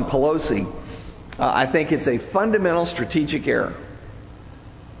on Pelosi. I think it's a fundamental strategic error,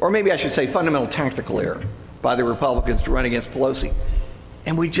 or maybe I should say fundamental tactical error by the Republicans to run against Pelosi.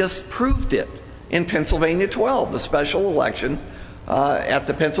 And we just proved it in Pennsylvania 12, the special election at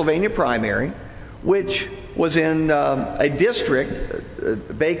the Pennsylvania primary, which was in a district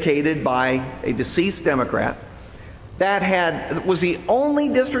vacated by a deceased Democrat that was the only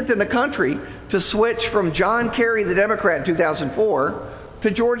district in the country to switch from John Kerry, the Democrat, in 2004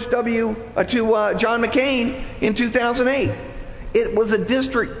 to John McCain in 2008. It was a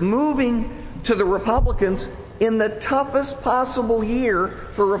district moving to the Republicans in the toughest possible year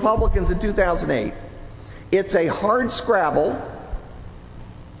for Republicans in 2008. It's a hard scrabble,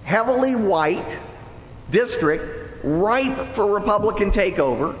 heavily white district, ripe for Republican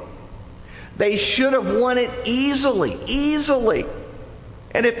takeover. They should have won it easily.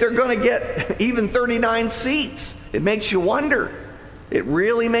 And if they're going to get even 39 seats, it makes you wonder. It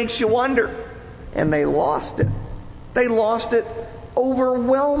really makes you wonder. And they lost it. They lost it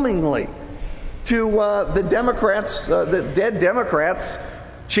overwhelmingly to the Democrats, the dead Democrats'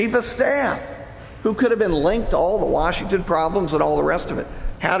 chief of staff, who could have been linked to all the Washington problems and all the rest of it.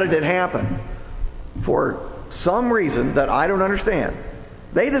 How did it happen? For some reason that I don't understand,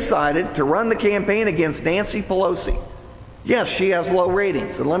 they decided to run the campaign against Nancy Pelosi. Yes, she has low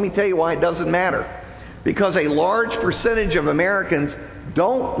ratings, and let me tell you why it doesn't matter. Because a large percentage of Americans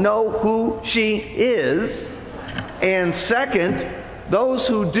don't know who she is, and second, those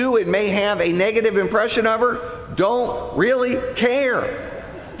who do and may have a negative impression of her don't really care.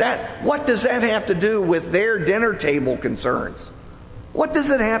 What does that have to do with their dinner table concerns? What does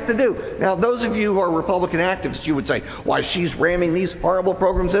it have to do? Now, those of you who are Republican activists, you would say, why, she's ramming these horrible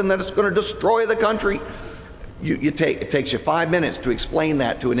programs in that it's going to destroy the country. It takes you 5 minutes to explain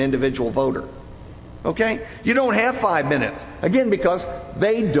that to an individual voter. Okay? You don't have 5 minutes. Again, because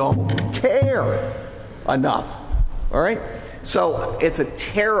they don't care enough. All right? So it's a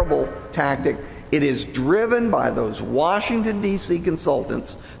terrible tactic. It is driven by those Washington, D.C.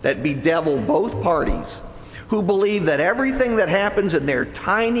 consultants that bedevil both parties, who believe that everything that happens in their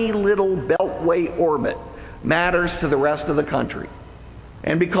tiny little beltway orbit matters to the rest of the country.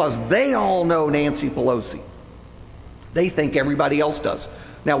 And because they all know Nancy Pelosi, they think everybody else does.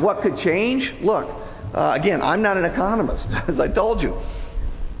 Now, what could change? Look, again, I'm not an economist, as I told you.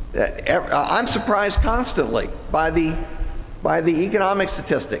 I'm surprised constantly by the economic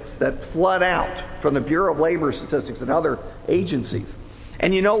statistics that flood out from the Bureau of Labor Statistics and other agencies.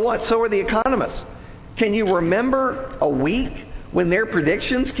 And you know what? So are the economists. Can you remember a week when their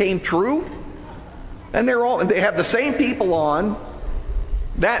predictions came true? And they have the same people on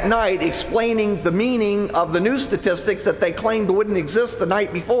that night explaining the meaning of the new statistics that they claimed wouldn't exist the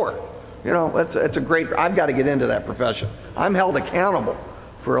night before. You know, it's a great, I've got to get into that profession. I'm held accountable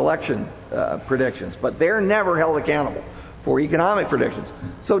for election predictions, but they're never held accountable for economic predictions.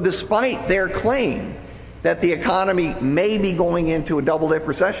 So despite their claim that the economy may be going into a double-dip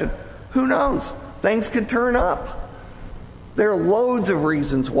recession, who knows? Things could turn up. There are loads of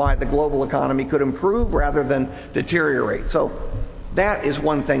reasons why the global economy could improve rather than deteriorate. So that is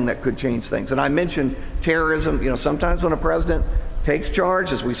one thing that could change things. And I mentioned terrorism. You know, sometimes when a president takes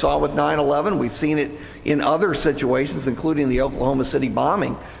charge, as we saw with 9/11, we've seen it in other situations, including the Oklahoma City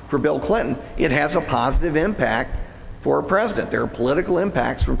bombing for Bill Clinton, it has a positive impact for a president. There are political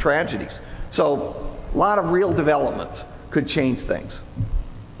impacts from tragedies. So a lot of real developments could change things.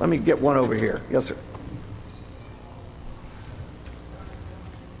 Let me get one over here. Yes, sir.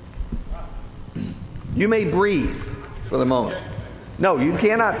 You may breathe for the moment. No, you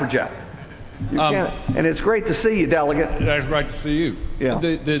cannot project. You can't. And it's great to see you, delegate. It's great to see you. Yeah.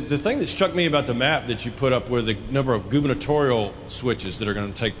 The thing that struck me about the map that you put up were the number of gubernatorial switches that are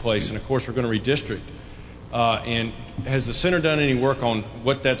going to take place. And, of course, we're going to redistrict. And has the center done any work on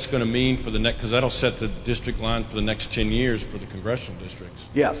what that's going to mean for the next, because that'll set the district line for the next 10 years for the congressional districts?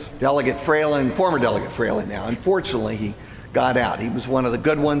 Yes. Delegate Fralin, former Delegate Fralin now. Unfortunately, he got out. He was one of the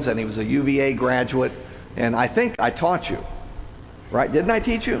good ones, and he was a UVA graduate. And I think I taught you, right? Didn't I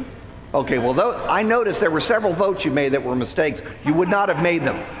teach you? Okay, well, I noticed there were several votes you made that were mistakes. You would not have made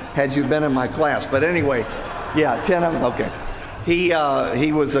them had you been in my class. But anyway, yeah, 10 of them, okay.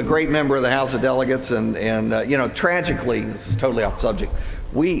 He was a great member of the House of Delegates, and you know, tragically, this is totally off subject,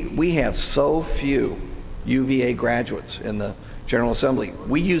 we have so few UVA graduates in the General Assembly.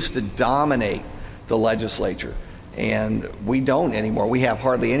 We used to dominate the legislature, and we don't anymore. We have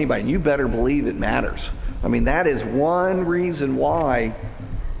hardly anybody, and you better believe it matters. I mean, that is one reason why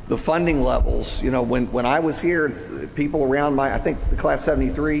the funding levels, you know, when I was here, people around I think the class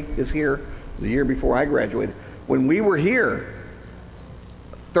 73 is here, the year before I graduated. When we were here,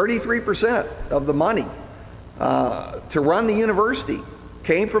 33% of the money to run the university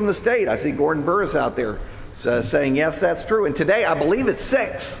came from the state. I see Gordon Burris out there saying, yes, that's true. And today, I believe it's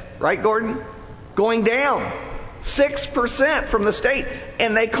 6, right, Gordon? Going down. 6% from the state,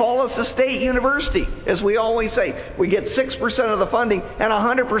 and they call us a state university. As we always say, we get 6% of the funding and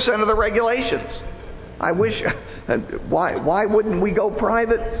 100% of the regulations. I wish, why wouldn't we go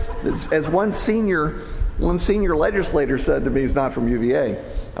private? As one senior legislator said to me, he's not from UVA,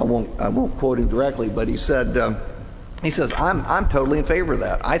 I won't quote him directly, but he said, I'm totally in favor of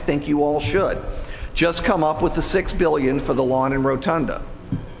that. I think you all should. Just come up with the $6 billion for the lawn and rotunda.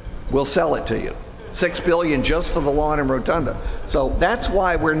 We'll sell it to you. $6 billion just for the lawn and rotunda. So that's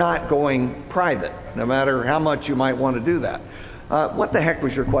why we're not going private, no matter how much you might want to do that. What the heck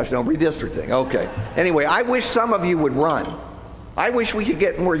was your question? Oh, redistricting. Okay. Anyway, I wish some of you would run. I wish we could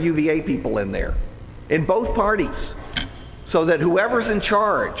get more UVA people in there, in both parties, so that whoever's in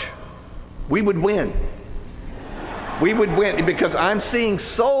charge, we would win. We would win, because I'm seeing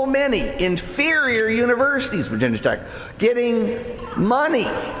so many inferior universities, Virginia Tech, getting money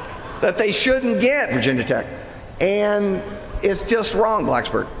that they shouldn't get, Virginia Tech. And it's just wrong,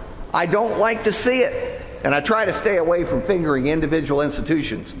 Blacksburg. I don't like to see it. And I try to stay away from fingering individual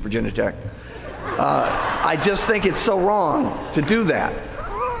institutions, Virginia Tech. I just think it's so wrong to do that.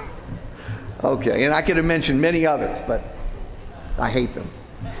 Okay, and I could have mentioned many others, but I hate them.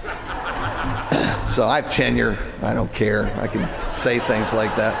 So I have tenure. I don't care. I can say things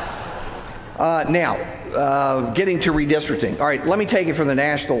like that. Now, getting to redistricting. All right, let me take it from the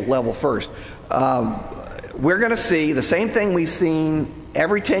national level first. We're going to see the same thing we've seen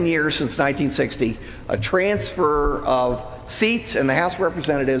every 10 years since 1960, a transfer of seats in the House of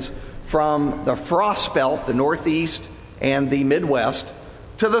Representatives from the Frost Belt, the Northeast and the Midwest,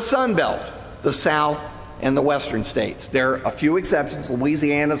 to the Sun Belt, the South and the Western states. There are a few exceptions.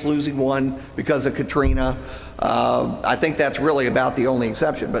 Louisiana's losing one because of Katrina. I think that's really about the only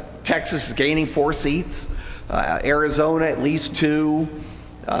exception. But Texas is gaining 4 seats. Arizona at least 2.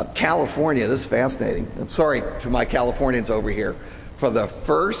 California, this is fascinating. I'm sorry to my Californians over here. For the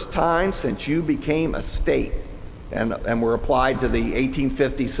first time since you became a state and were applied to the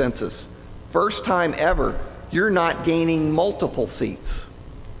 1850 census, first time ever, you're not gaining multiple seats.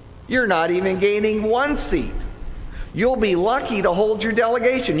 You're not even gaining 1 seat. You'll be lucky to hold your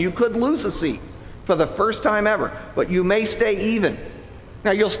delegation. You could lose a seat for the first time ever, but you may stay even.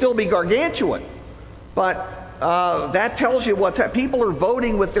 Now, you'll still be gargantuan, but that tells you what's happening. People are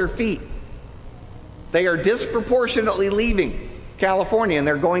voting with their feet. They are disproportionately leaving California, and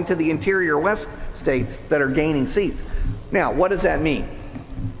they're going to the interior West states that are gaining seats. Now, what does that mean?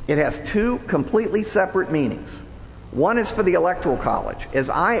 It has 2 completely separate meanings. One is for the Electoral College. As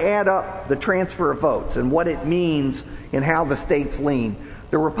I add up the transfer of votes and what it means in how the states lean,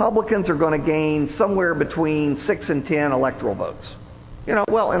 the Republicans are going to gain somewhere between 6 and 10 electoral votes.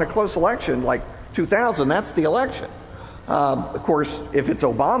 Well, in a close election like 2000, that's the election. Of course, if it's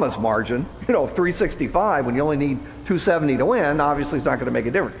Obama's margin, 365, when you only need 270 to win, obviously it's not going to make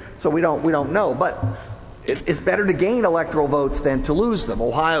a difference. So we don't know. But it's better to gain electoral votes than to lose them.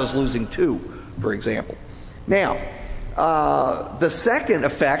 Ohio's losing 2, for example. Now, the second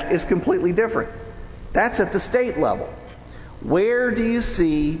effect is completely different. That's at the state level. Where do you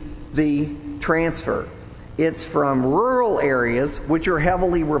see the transfer? It's from rural areas, which are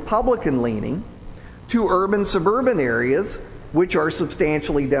heavily Republican leaning, to urban suburban areas, which are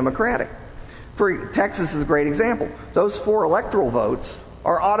substantially Democratic. For Texas is a great example. Those 4 electoral votes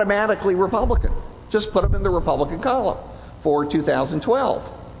are automatically Republican. Just put them in the Republican column for 2012.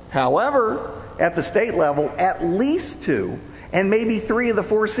 However, at the state level, at least 2, and maybe 3 of the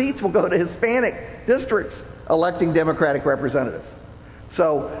 4 seats will go to Hispanic districts electing Democratic representatives.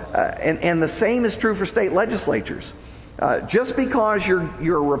 So, and the same is true for state legislatures. Just because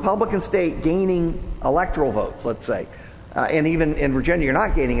you're a Republican state gaining electoral votes, let's say, and even in Virginia you're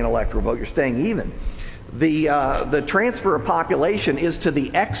not gaining an electoral vote, you're staying even. The transfer of population is to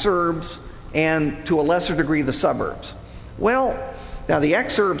the exurbs and to a lesser degree the suburbs. Well, now the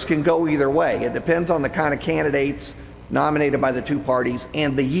exurbs can go either way. It depends on the kind of candidates nominated by the 2 parties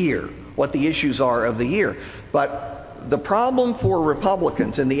and the year, what the issues are of the year. But the problem for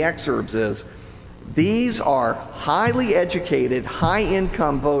Republicans in the exurbs is these are highly educated,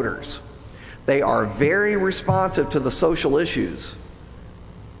 high-income voters. They are very responsive to the social issues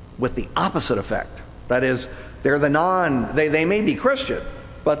with the opposite effect. That is, they're they may be Christian,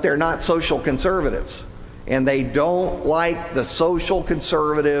 but they're not social conservatives. And they don't like the social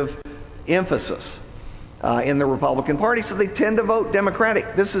conservative emphasis in the Republican Party, so they tend to vote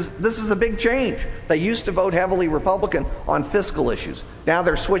Democratic. This is a big change. They used to vote heavily Republican on fiscal issues. Now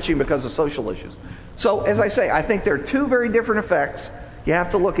they're switching because of social issues. So, as I say, I think there are 2 very different effects. You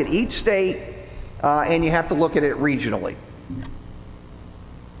have to look at each state, and you have to look at it regionally.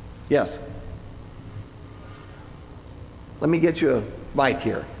 Yes? let me get you a mic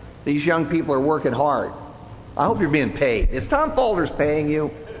here. These young people are working hard. I hope you're being paid. Is Tom Falder's paying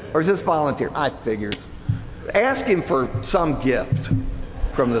you, or is this volunteer? I figures. Ask him for some gift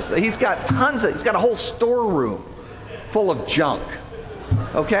from this. He's got he's got a whole storeroom full of junk.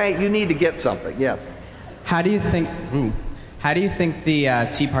 Okay, you need to get something. Yes. How do you think the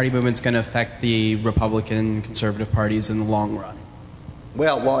Tea Party movement's going to affect the Republican conservative parties in the long run?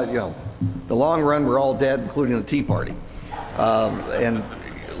 Well, you know, the long run, we're all dead, including the Tea Party. And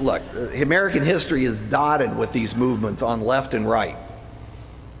look, American history is dotted with these movements on left and right.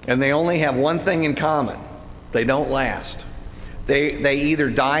 And they only have one thing in common. They don't last. They either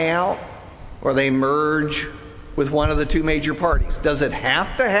die out or they merge with one of the two major parties. Does it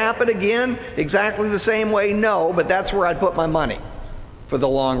have to happen again exactly the same way? No, but that's where I'd put my money for the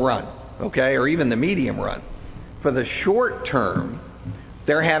long run, okay, or even the medium run. For the short term,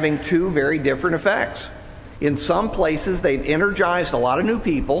 they're having two very different effects. In some places, they've energized a lot of new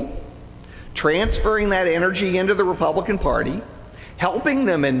people, transferring that energy into the Republican Party, helping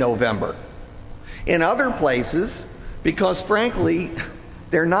them in November. In other places, because frankly,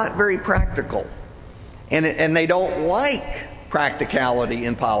 they're not very practical. And they don't like practicality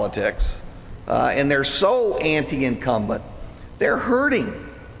in politics, and they're so anti-incumbent, they're hurting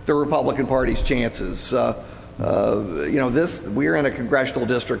the Republican Party's chances. We're in a congressional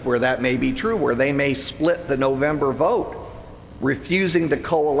district where that may be true, where they may split the November vote, refusing to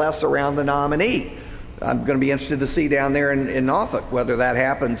coalesce around the nominee. I'm going to be interested to see down there in Norfolk whether that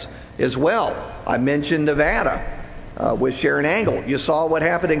happens as well. I mentioned Nevada. With Sharon Angle. You saw what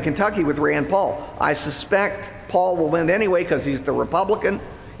happened in Kentucky with Rand Paul. I suspect Paul will win anyway because he's the Republican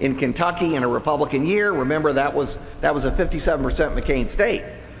in Kentucky in a Republican year. Remember, that was a 57% McCain state.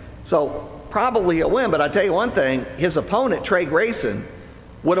 So probably he'll win, but I tell you one thing, his opponent, Trey Grayson,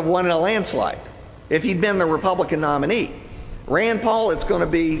 would have won in a landslide if he'd been the Republican nominee. Rand Paul, it's going to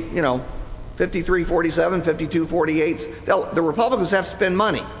be, 53-47, 52-48. The Republicans have to spend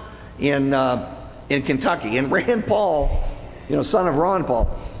money in Kentucky. And Rand Paul, son of Ron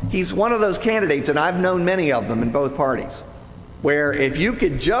Paul, he's one of those candidates, and I've known many of them in both parties, where if you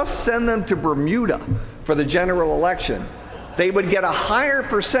could just send them to Bermuda for the general election, they would get a higher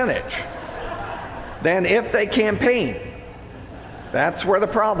percentage than if they campaign. That's where the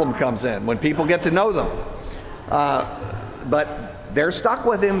problem comes in, when people get to know them. But they're stuck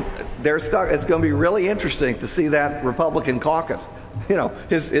with him. They're stuck. It's going to be really interesting to see that Republican caucus.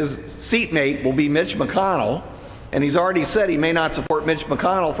 His seatmate will be Mitch McConnell, and he's already said he may not support Mitch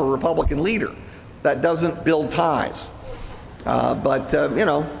McConnell for Republican leader. That doesn't build ties. But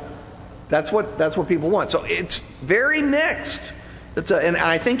that's what people want. So it's very mixed. And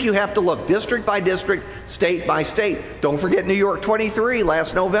I think you have to look district by district, state by state. Don't forget New York 23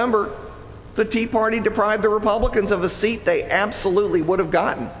 last November. The Tea Party deprived the Republicans of a seat they absolutely would have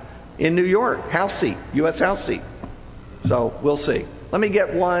gotten in New York, House seat, U.S. House seat. So we'll see. Let me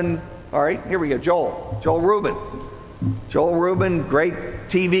get one. All right, here we go. Joel Rubin. Joel Rubin, great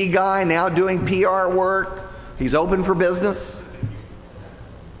TV guy, now doing PR work. He's open for business.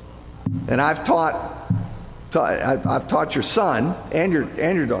 And I've taught your son and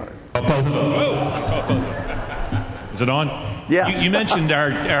your daughter. Is it on? Yes. You mentioned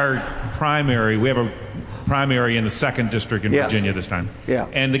our primary. We have a primary in the 2nd district in Virginia this time. Yeah.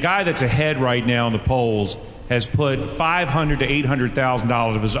 And the guy that's ahead right now in the polls has put $500,000 to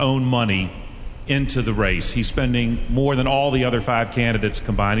 $800,000 of his own money into the race. He's spending more than all the other 5 candidates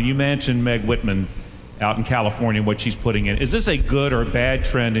combined. And you mentioned Meg Whitman out in California, what she's putting in. Is this a good or a bad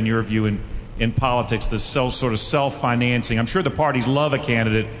trend in your view in politics, this sort of self-financing? I'm sure the parties love a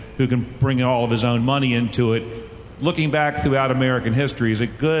candidate who can bring all of his own money into it. Looking back throughout American history, is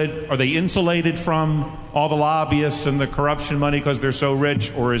it good? Are they insulated from all the lobbyists and the corruption money because they're so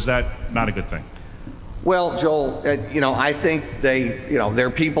rich, or is that not a good thing? Well, Joel, I think they're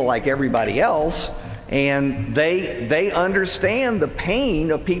people like everybody else, and they understand the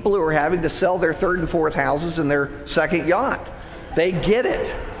pain of people who are having to sell their 3rd and 4th houses and their 2nd yacht. They get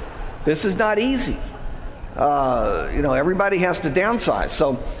it. This is not easy. Everybody has to downsize.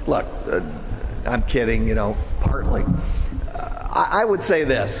 So, look, I'm kidding, partly. I would say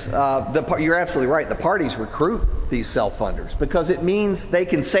this. You're absolutely right. The parties recruit these self-funders because it means they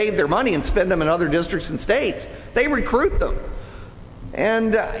can save their money and spend them in other districts and states. They recruit them.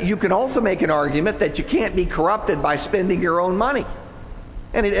 And you can also make an argument that you can't be corrupted by spending your own money.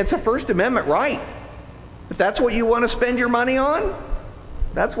 And it's a First Amendment right. If that's what you want to spend your money on,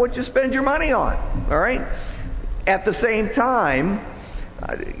 that's what you spend your money on. All right? At the same time,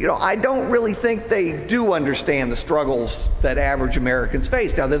 I don't really think they do understand the struggles that average Americans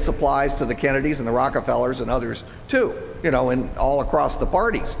face. Now, this applies to the Kennedys and the Rockefellers and others, too. and all across the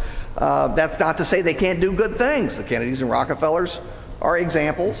parties. That's not to say they can't do good things. The Kennedys and Rockefellers are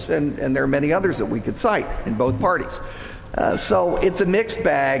examples, and there are many others that we could cite in both parties. So it's a mixed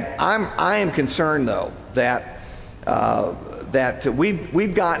bag. I am concerned, though, that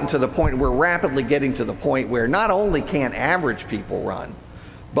we've gotten to the point, we're rapidly getting to the point where not only can't average people run,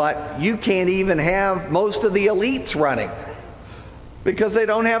 but you can't even have most of the elites running because they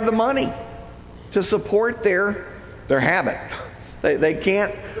don't have the money to support their habit. They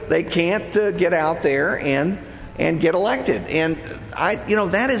can't get out there and get elected, and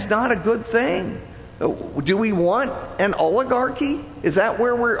that is not a good thing. Do we want an oligarchy? Is that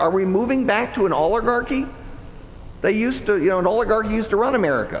where are we moving back to an oligarchy? They used to, an oligarchy used to run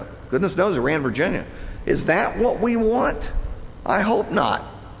America. Goodness knows it ran Virginia. Is that what we want? I hope not.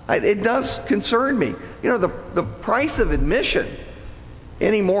 It does concern me. The price of admission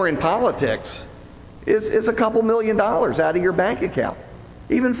anymore in politics is a couple $1 million out of your bank account.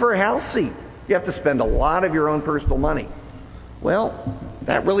 Even for a House seat, you have to spend a lot of your own personal money. Well,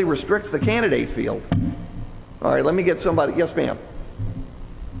 that really restricts the candidate field. All right, let me get somebody. Yes, ma'am.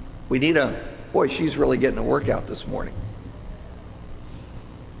 We need boy, she's really getting a workout this morning.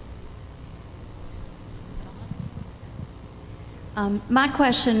 My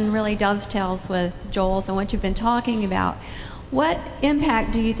question really dovetails with Joel's and what you've been talking about. What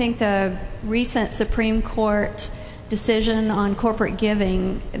impact do you think the recent Supreme Court decision on corporate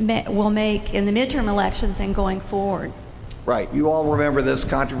giving will make in the midterm elections and going forward? Right. You all remember this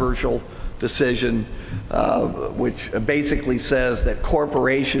controversial decision, which basically says that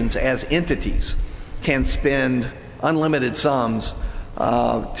corporations as entities can spend unlimited sums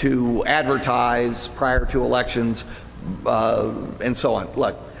to advertise prior to elections and so on.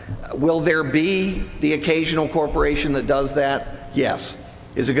 Look, will there be the occasional corporation that does that? Yes.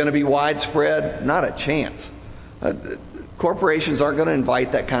 Is it going to be widespread? Not a chance. Corporations aren't going to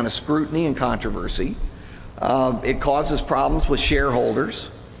invite that kind of scrutiny and controversy. It causes problems with shareholders.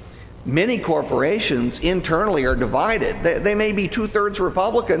 Many corporations internally are divided. They may be 2/3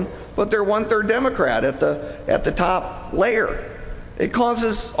 Republican, but they're 1/3 Democrat at the top layer. It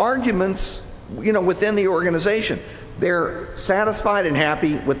causes arguments, within the organization. They're satisfied and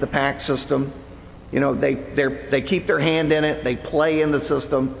happy with the PAC system. They keep their hand in it. They play in the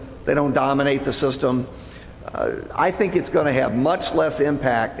system. They don't dominate the system. I think it's going to have much less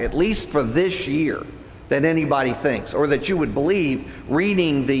impact, at least for this year, than anybody thinks, or that you would believe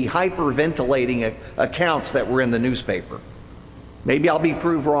reading the hyperventilating accounts that were in the newspaper. Maybe I'll be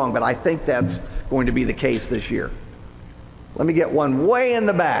proved wrong, but I think that's going to be the case this year. Let me get one way in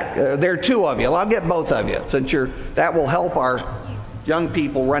the back. There are two of you. I'll get both of you, since that will help our young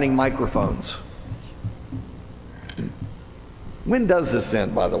people running microphones. When does this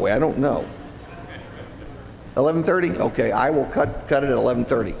end, by the way? I don't know. 11:30? Okay, I will cut it at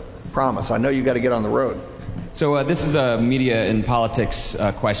 11:30. Promise. I know you got to get on the road. So this is a media and politics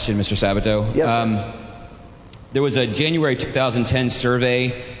question, Mr. Sabato. Yes. There was a January 2010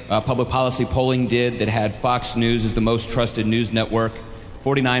 survey public policy polling did that had Fox News as the most trusted news network.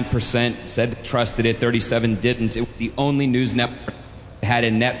 49% said they trusted it, 37% didn't. It was the only news network that had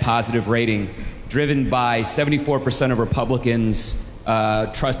a net positive rating, driven by 74% of Republicans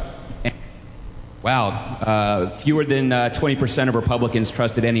trust. Wow, fewer than 20% of Republicans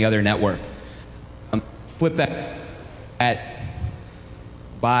trusted any other network. Flip that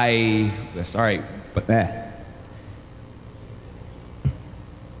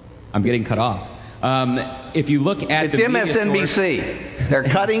I'm getting cut off. If you look at it's MSNBC. They're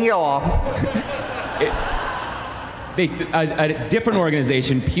cutting you off. A different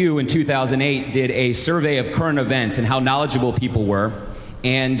organization, Pew, in 2008, did a survey of current events and how knowledgeable people were.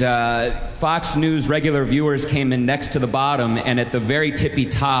 And Fox News regular viewers came in next to the bottom, and at the very tippy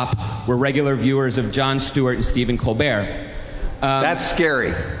top were regular viewers of Jon Stewart and Stephen Colbert. That's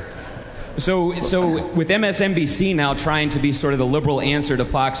scary. So with MSNBC now trying to be sort of the liberal answer to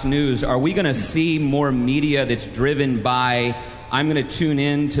Fox News, are we going to see more media that's driven by, I'm going to tune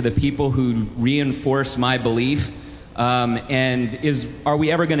in to the people who reinforce my belief? Are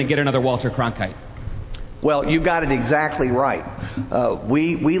we ever going to get another Walter Cronkite? Well, you got it exactly right.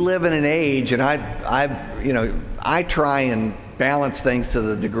 We live in an age, and I try and balance things to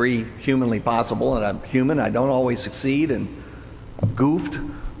the degree humanly possible, and I'm human. I don't always succeed, and I've goofed,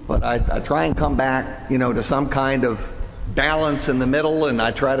 but I try and come back, to some kind of balance in the middle, and I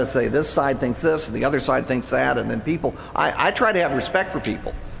try to say this side thinks this, and the other side thinks that, and then people. I try to have respect for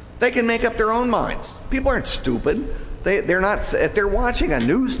people. They can make up their own minds. People aren't stupid. They're not. If they're watching a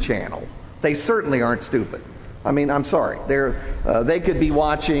news channel, they certainly aren't stupid. I mean, I'm sorry. They could be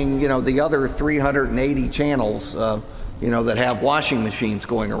watching, the other 380 channels, that have washing machines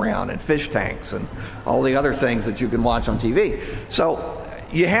going around and fish tanks and all the other things that you can watch on TV. So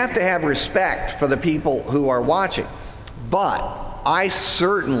you have to have respect for the people who are watching. But I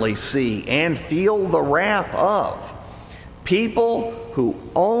certainly see and feel the wrath of people who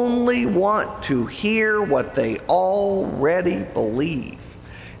only want to hear what they already believe.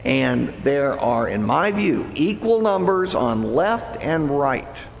 And there are, in my view, equal numbers on left and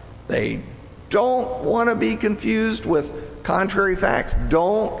right. They don't want to be confused with contrary facts.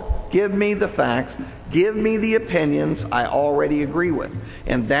 Don't give me the facts. Give me the opinions I already agree with.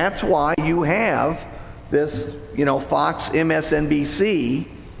 And that's why you have this, Fox, MSNBC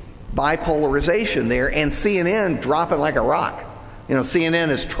bipolarization there, and CNN dropping like a rock. CNN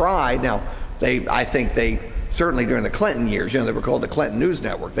has tried. Now, I think they certainly during the Clinton years, they were called the Clinton News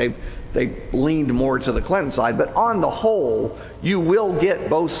Network. They leaned more to the Clinton side, but on the whole, you will get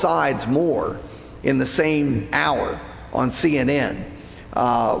both sides more in the same hour on CNN,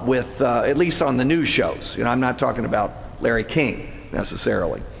 with at least on the news shows. I'm not talking about Larry King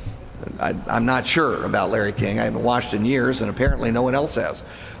necessarily. I'm not sure about Larry King. I haven't watched in years, and apparently no one else has.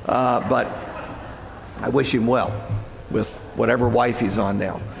 But I wish him well with whatever wife he's on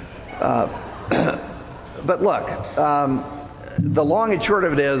now. But look, the long and short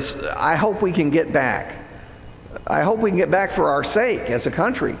of it is, I hope we can get back. I hope we can get back for our sake as a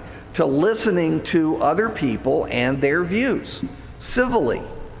country to listening to other people and their views civilly,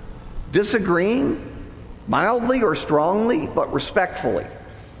 disagreeing mildly or strongly, but respectfully.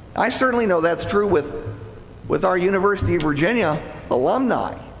 I certainly know that's true with our University of Virginia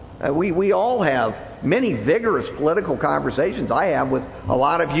alumni. We all have many vigorous political conversations. I have with a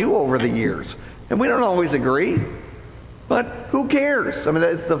lot of you over the years. And we don't always agree. But who cares? I mean,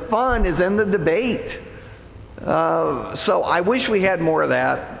 the fun is in the debate. So I wish we had more of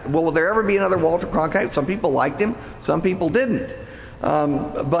that. Will there ever be another Walter Cronkite? Some people liked him. Some people didn't.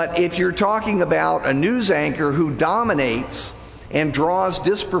 But if you're talking about a news anchor who dominates and draws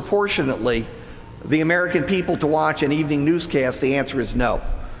disproportionately the American people to watch an evening newscast, the answer is no.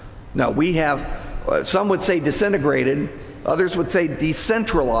 No, we have, some would say disintegrated, others would say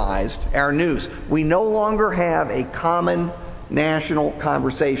decentralized our news. We no longer have a common national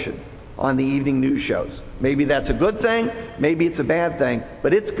conversation on the evening news shows. Maybe that's a good thing, maybe it's a bad thing,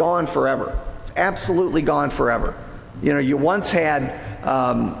 but it's gone forever. It's absolutely gone forever. You once had,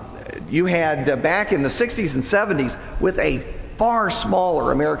 back in the 60s and 70s, with a far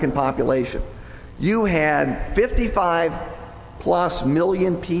smaller American population, you had 55 plus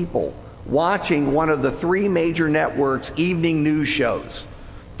million people watching one of the three major networks' evening news shows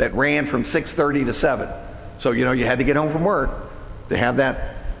that ran from 6:30 to 7. So, you had to get home from work to have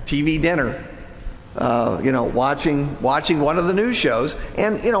that TV dinner, watching one of the news shows.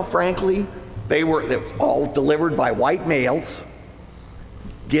 And, frankly, it was all delivered by white males,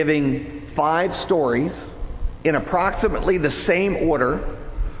 giving 5 stories in approximately the same order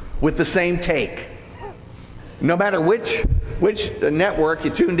with the same take, no matter which network you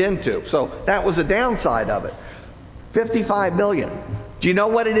tuned into. So that was a downside of it. 55 million. Do you know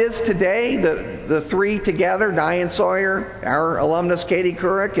what it is today? The three together, Diane Sawyer, our alumnus Katie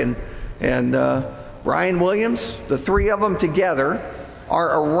Couric, and Brian Williams, the three of them together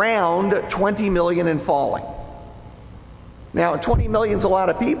are around 20 million and falling. Now, 20 million is a lot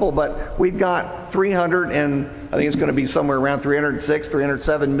of people, but we've got 300 and I think it's going to be somewhere around 306,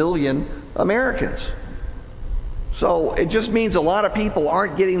 307 million Americans. So it just means a lot of people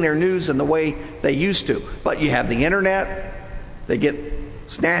aren't getting their news in the way they used to. But you have the internet, they get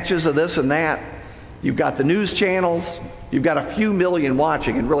snatches of this and that. You've got the news channels, you've got a few million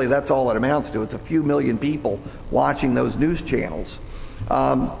watching, and really that's all it amounts to. It's a few million people watching those news channels.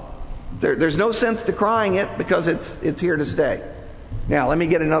 There's no sense decrying it because it's here to stay. Now, let me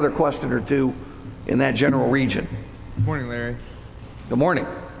get another question or two in that general region. Good morning, Larry. Good morning.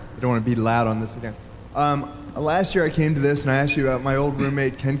 I don't want to be loud on this again. Last year I came to this and I asked you about my old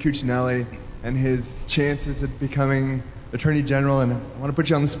roommate, Ken Cuccinelli, and his chances at becoming Attorney General, and I want to put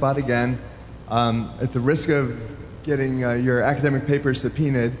you on the spot again. At the risk of getting your academic papers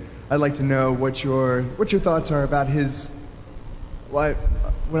subpoenaed, I'd like to know what your thoughts are about his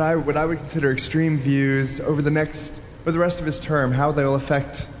what I would consider extreme views over the rest of his term, how they'll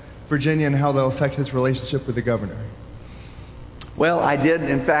affect Virginia and how they'll affect his relationship with the governor. Well, I did,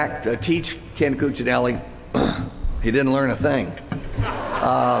 in fact, teach Ken Cuccinelli. He didn't learn a thing.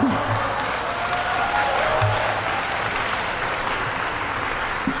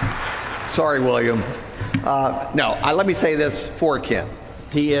 Sorry, William. Let me say this for Ken.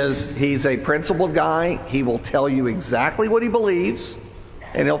 He's a principled guy. He will tell you exactly what he believes,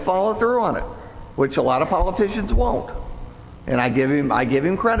 and he'll follow through on it, which a lot of politicians won't. and I give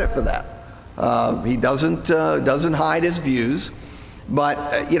him credit for that. He doesn't hide his views,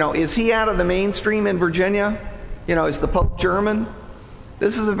 but is he out of the mainstream in Virginia? Is the Pope German?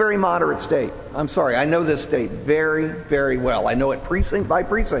 This is a very moderate state. I'm sorry, I know this state very, very well. I know it precinct by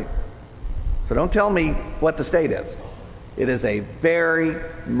precinct. So don't tell me what the state is. It is a very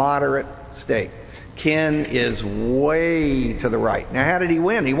moderate state. Ken is way to the right. Now, how did he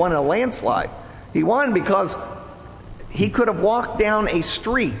win? He won in a landslide. He won because he could have walked down a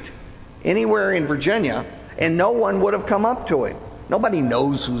street anywhere in Virginia and no one would have come up to him. Nobody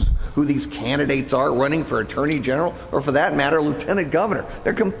knows who these candidates are running for attorney general or, for that matter, lieutenant governor.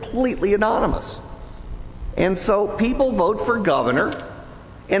 They're completely anonymous. And so people vote for governor,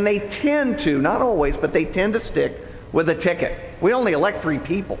 and they tend to, not always, but they tend to stick with a ticket. We only elect 3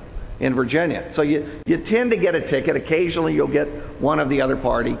 people in Virginia. So you tend to get a ticket. Occasionally you'll get one of the other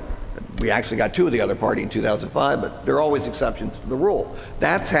party. We actually got 2 of the other party in 2005, but there are always exceptions to the rule.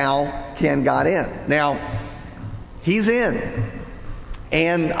 That's how Ken got in. Now, he's in.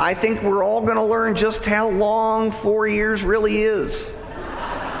 And I think we're all going to learn just how long 4 years really is.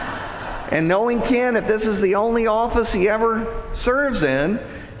 And knowing Ken, if this is the only office he ever serves in,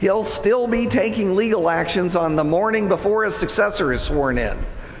 he'll still be taking legal actions on the morning before his successor is sworn in.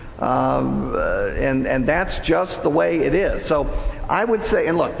 And that's just the way it is. So I would say,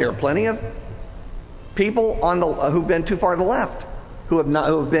 and look, there are plenty of people who've been too far to the left, who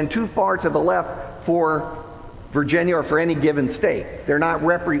have been too far to the left for Virginia or for any given state. They're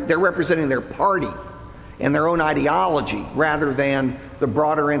representing their party and their own ideology rather than the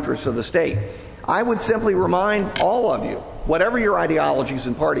broader interests of the state. I would simply remind all of you, whatever your ideologies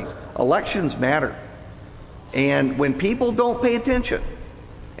and parties, elections matter. And when people don't pay attention,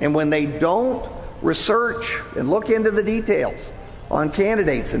 and when they don't research and look into the details on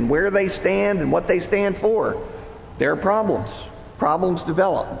candidates and where they stand and what they stand for, there are problems. Problems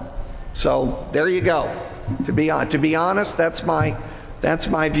develop. So there you go. To be honest, that's my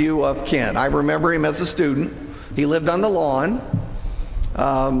view of Ken. I remember him as a student. He lived on the lawn.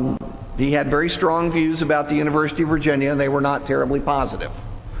 He had very strong views about the University of Virginia, and they were not terribly positive.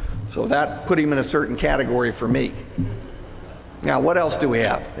 So that put him in a certain category for me. Now, what else do we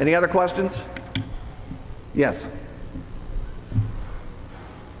have? Any other questions? Yes.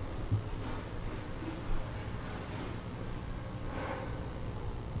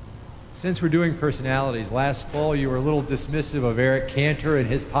 Since we're doing personalities, last fall you were a little dismissive of Eric Cantor and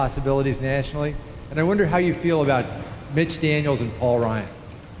his possibilities nationally. And I wonder how you feel about Mitch Daniels and Paul Ryan.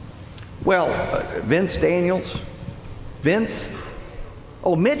 Well, Vince Daniels? Vince?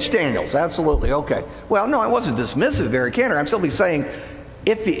 Oh, Mitch Daniels, absolutely. Okay. Well, no, I wasn't dismissive of Eric Cantor. I'm simply saying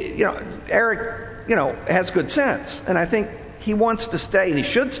if Eric, has good sense. And I think he wants to stay, and he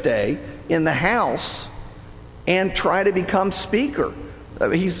should stay, in the House and try to become Speaker.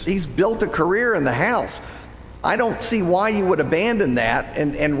 He's built a career in the House. I don't see why you would abandon that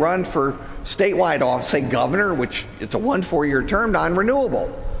and run for statewide office, say governor, which it's a 4-year term,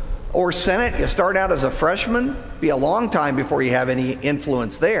 non-renewable. Or Senate, you start out as a freshman, be a long time before you have any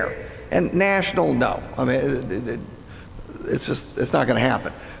influence there. And national, no. I mean, it's not going to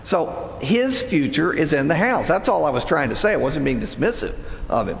happen. So his future is in the House. That's all I was trying to say. I wasn't being dismissive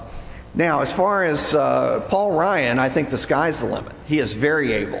of him. Now, as far as Paul Ryan, I think the sky's the limit. He is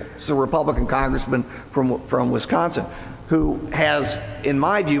very able. He's a Republican congressman from Wisconsin who has, in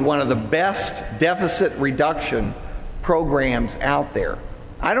my view, one of the best deficit reduction programs out there.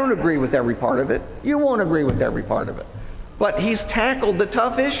 I don't agree with every part of it. You won't agree with every part of it. But he's tackled the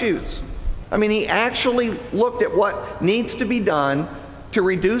tough issues. I mean, he actually looked at what needs to be done to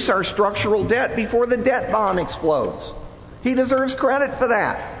reduce our structural debt before the debt bomb explodes. He deserves credit for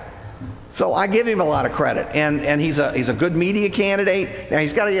that. So I give him a lot of credit, and he's a good media candidate. Now,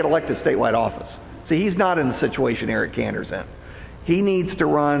 he's got to get elected statewide office. See, he's not in the situation Eric Cantor's in. He needs to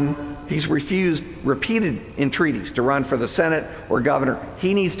run. He's refused repeated entreaties to run for the Senate or governor.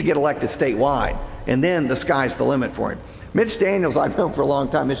 He needs to get elected statewide, and then the sky's the limit for him. Mitch Daniels, I've known for a long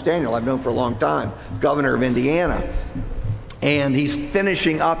time. Governor of Indiana, and he's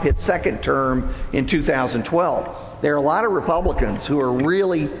finishing up his second term in 2012. There are a lot of Republicans who are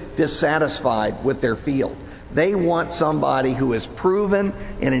really dissatisfied with their field. They want somebody who has proven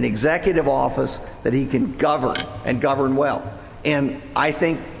in an executive office that he can govern and govern well. And I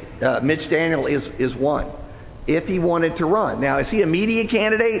think Mitch Daniels is one, if he wanted to run. Now, is he a media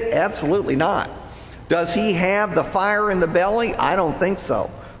candidate? Absolutely not. Does he have the fire in the belly? I don't think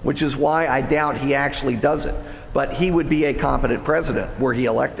so, which is why I doubt he actually does it. But he would be a competent president were he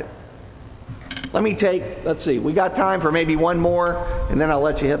elected. let's see, we got time for maybe one more, and then I'll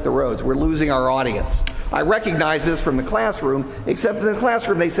let you hit the roads. We're losing our audience. I recognize this from the classroom, except in the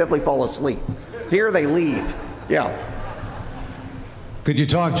classroom they simply fall asleep. Here they leave. Yeah. Could you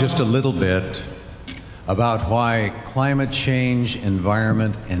talk just a little bit about why climate change,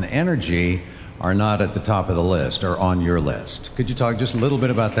 environment, and energy are not at the top of the list or on your list? Could you talk just a little bit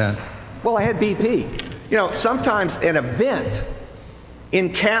about that? Well, I had BP. Sometimes an event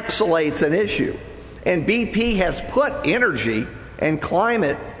encapsulates an issue, and BP has put energy and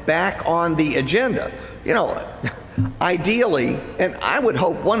climate back on the agenda. Ideally, and I would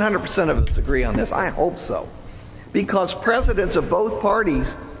hope 100% of us agree on this, I hope so, because presidents of both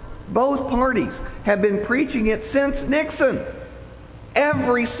parties have been preaching it since Nixon.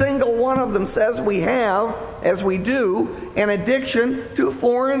 Every single one of them says we have, as we do, an addiction to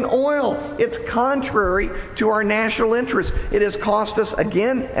foreign oil. It's contrary to our national interest. It has cost us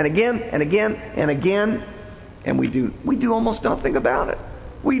again and again and again and again, and we do almost nothing about it.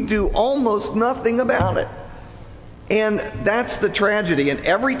 We do almost nothing about it. And that's the tragedy. And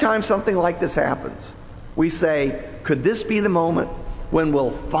every time something like this happens, we say, could this be the moment when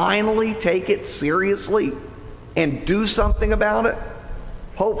we'll finally take it seriously and do something about it?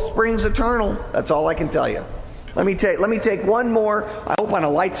 Hope springs eternal. That's all I can tell you. Let me take one more, I hope on a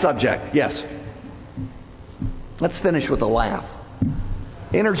light subject. Yes. Let's finish with a laugh.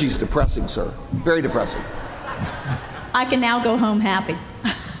 Energy's depressing, sir. Very depressing. I can now go home happy.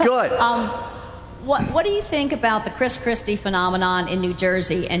 Good. What do you think about the Chris Christie phenomenon in New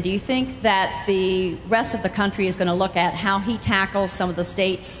Jersey? And do you think that the rest of the country is going to look at how he tackles some of the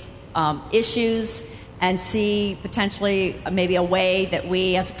state's issues and see potentially maybe a way that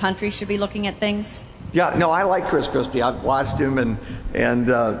we as a country should be looking at things? Yeah, no, I like Chris Christie. I've watched him, and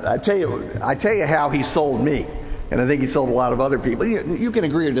I tell you how he sold me, and I think he sold a lot of other people. You can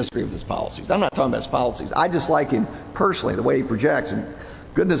agree or disagree with his policies. I'm not talking about his policies. I just like him personally, the way he projects. And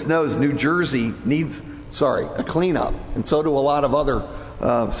goodness knows, New Jersey needs a cleanup, and so do a lot of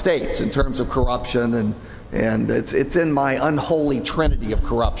other states in terms of corruption, and it's in my unholy trinity of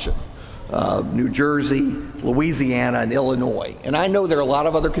corruption. New Jersey, Louisiana, and Illinois. And I know there are a lot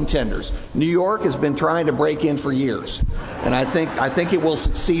of other contenders. New York has been trying to break in for years, and I think it will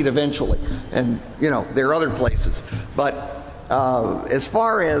succeed eventually. And there are other places. But as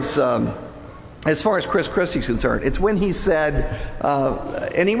far as Chris Christie's concerned, it's when he said,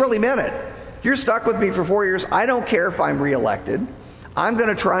 and he really meant it, you're stuck with me for 4 years. I don't care if I'm reelected. I'm going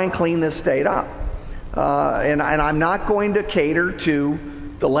to try and clean this state up. And I'm not going to cater to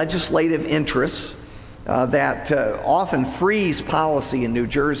the legislative interests that often freeze policy in New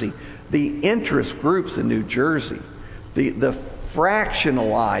Jersey, the interest groups in New Jersey, the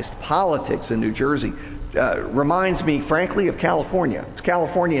fractionalized politics in New Jersey reminds me, frankly, of California. It's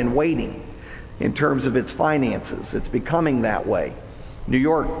California in waiting in terms of its finances. It's becoming that way. New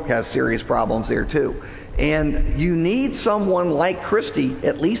York has serious problems there, too. And you need someone like Christie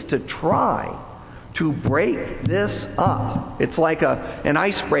at least to try to break this up. It's like an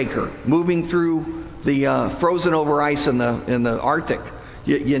icebreaker moving through the frozen over ice in the Arctic.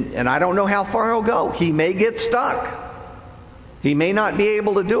 And I don't know how far he'll go. He may get stuck. He may not be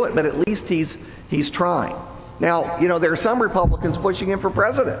able to do it, but at least he's trying. Now, there are some Republicans pushing him for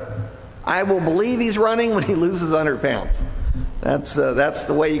president. I will believe he's running when he loses 100 pounds. That's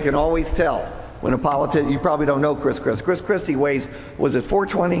the way you can always tell. When a politician, you probably don't know Chris Christie. Chris Christie weighs, was it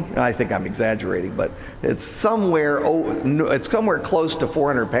 420? I think I'm exaggerating, but it's somewhere close to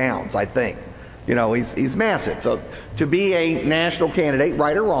 400 pounds, I think. He's massive. So to be a national candidate,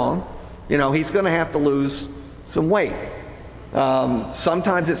 right or wrong, he's going to have to lose some weight.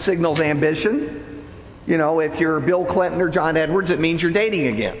 Sometimes it signals ambition. If you're Bill Clinton or John Edwards, it means you're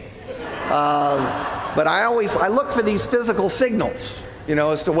dating again. But I look for these physical signals,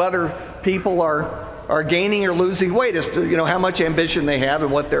 as to whether people are gaining or losing weight, as to how much ambition they have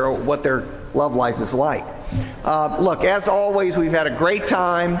and what their love life is like. Look, as always, we've had a great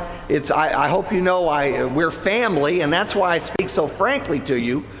time. I hope we're family, and that's why I speak so frankly to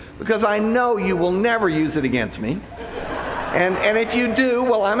you, because I know you will never use it against me. And if you do,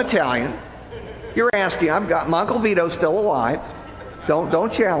 well, I'm Italian. You're asking. I've got my Uncle Vito's still alive.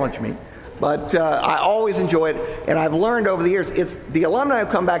 Don't challenge me. But I always enjoy it, and I've learned over the years, it's the alumni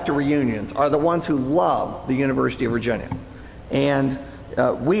who come back to reunions are the ones who love the University of Virginia. And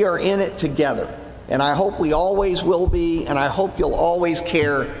we are in it together. And I hope we always will be, and I hope you'll always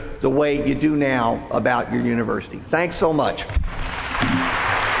care the way you do now about your university. Thanks so much.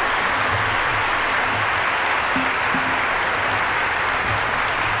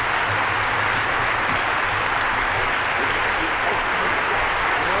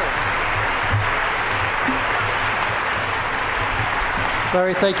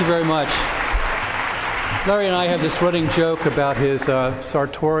 Larry, thank you very much. Larry and I have this running joke about his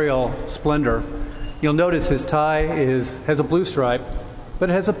sartorial splendor. You'll notice his tie has a blue stripe, but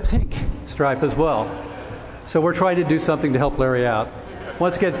it has a pink stripe as well. So we're trying to do something to help Larry out.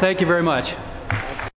 Once again, thank you very much.